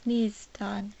had to sneeze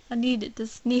time. I needed to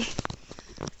sneeze.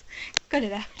 Got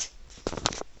it out.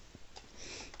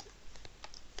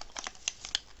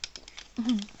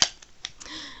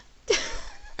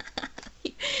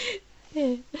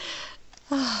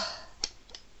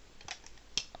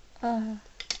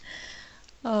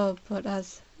 Oh, but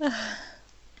as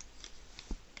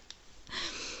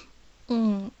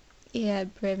yeah,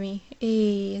 Brimmy.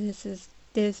 Hey, this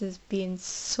has been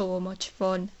so much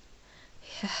fun.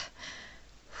 Yeah.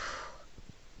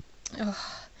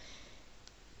 Oh.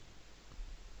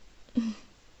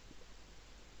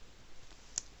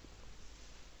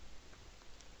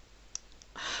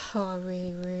 Oh, I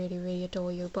really, really, really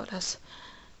adore you, but as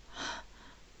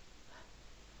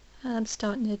I'm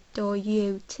starting to adore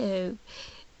you too,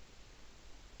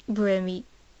 Brimmy.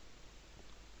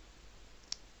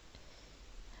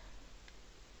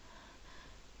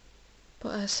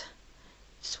 But as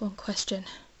just one question.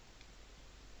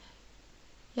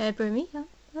 Yeah, Brimmy, I'm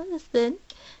listening.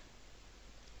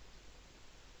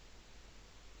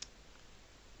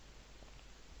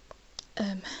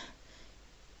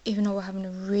 Even though we're having a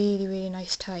really, really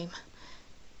nice time,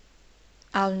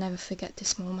 I'll never forget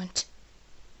this moment.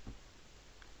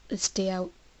 This day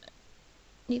out.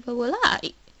 Neither will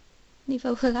I.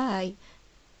 Neither will I.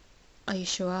 Are you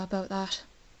sure about that?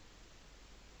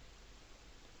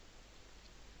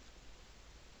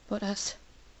 But as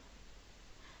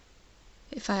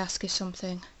if I ask you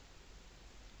something,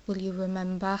 will you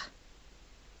remember?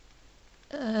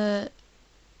 Brimmy,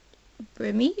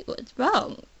 what's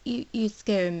wrong? You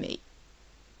scaring me.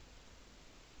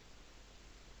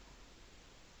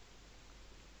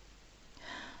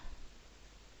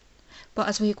 But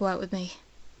as we go out with me,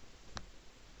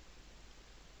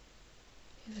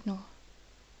 even though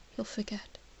he'll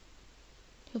forget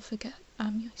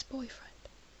I'm his boyfriend.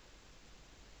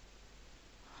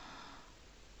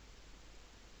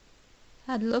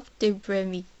 I'd love to,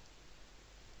 Brimmy.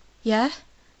 Yeah?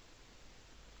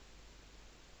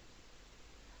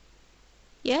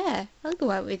 Yeah, I'll go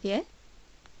out with you.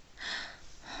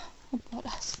 Oh, but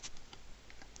us.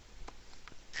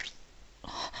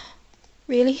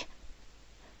 Really?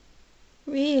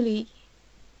 Really?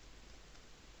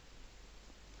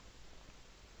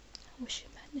 I wish you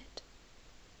meant it.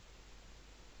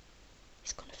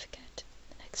 He's gonna forget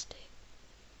the next day.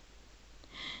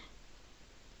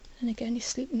 And again, he's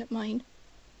sleeping at mine.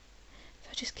 If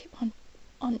I just keep on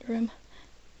onto him,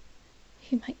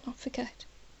 he might not forget.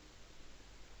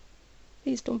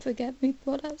 Please don't forget me,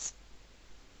 Bottas.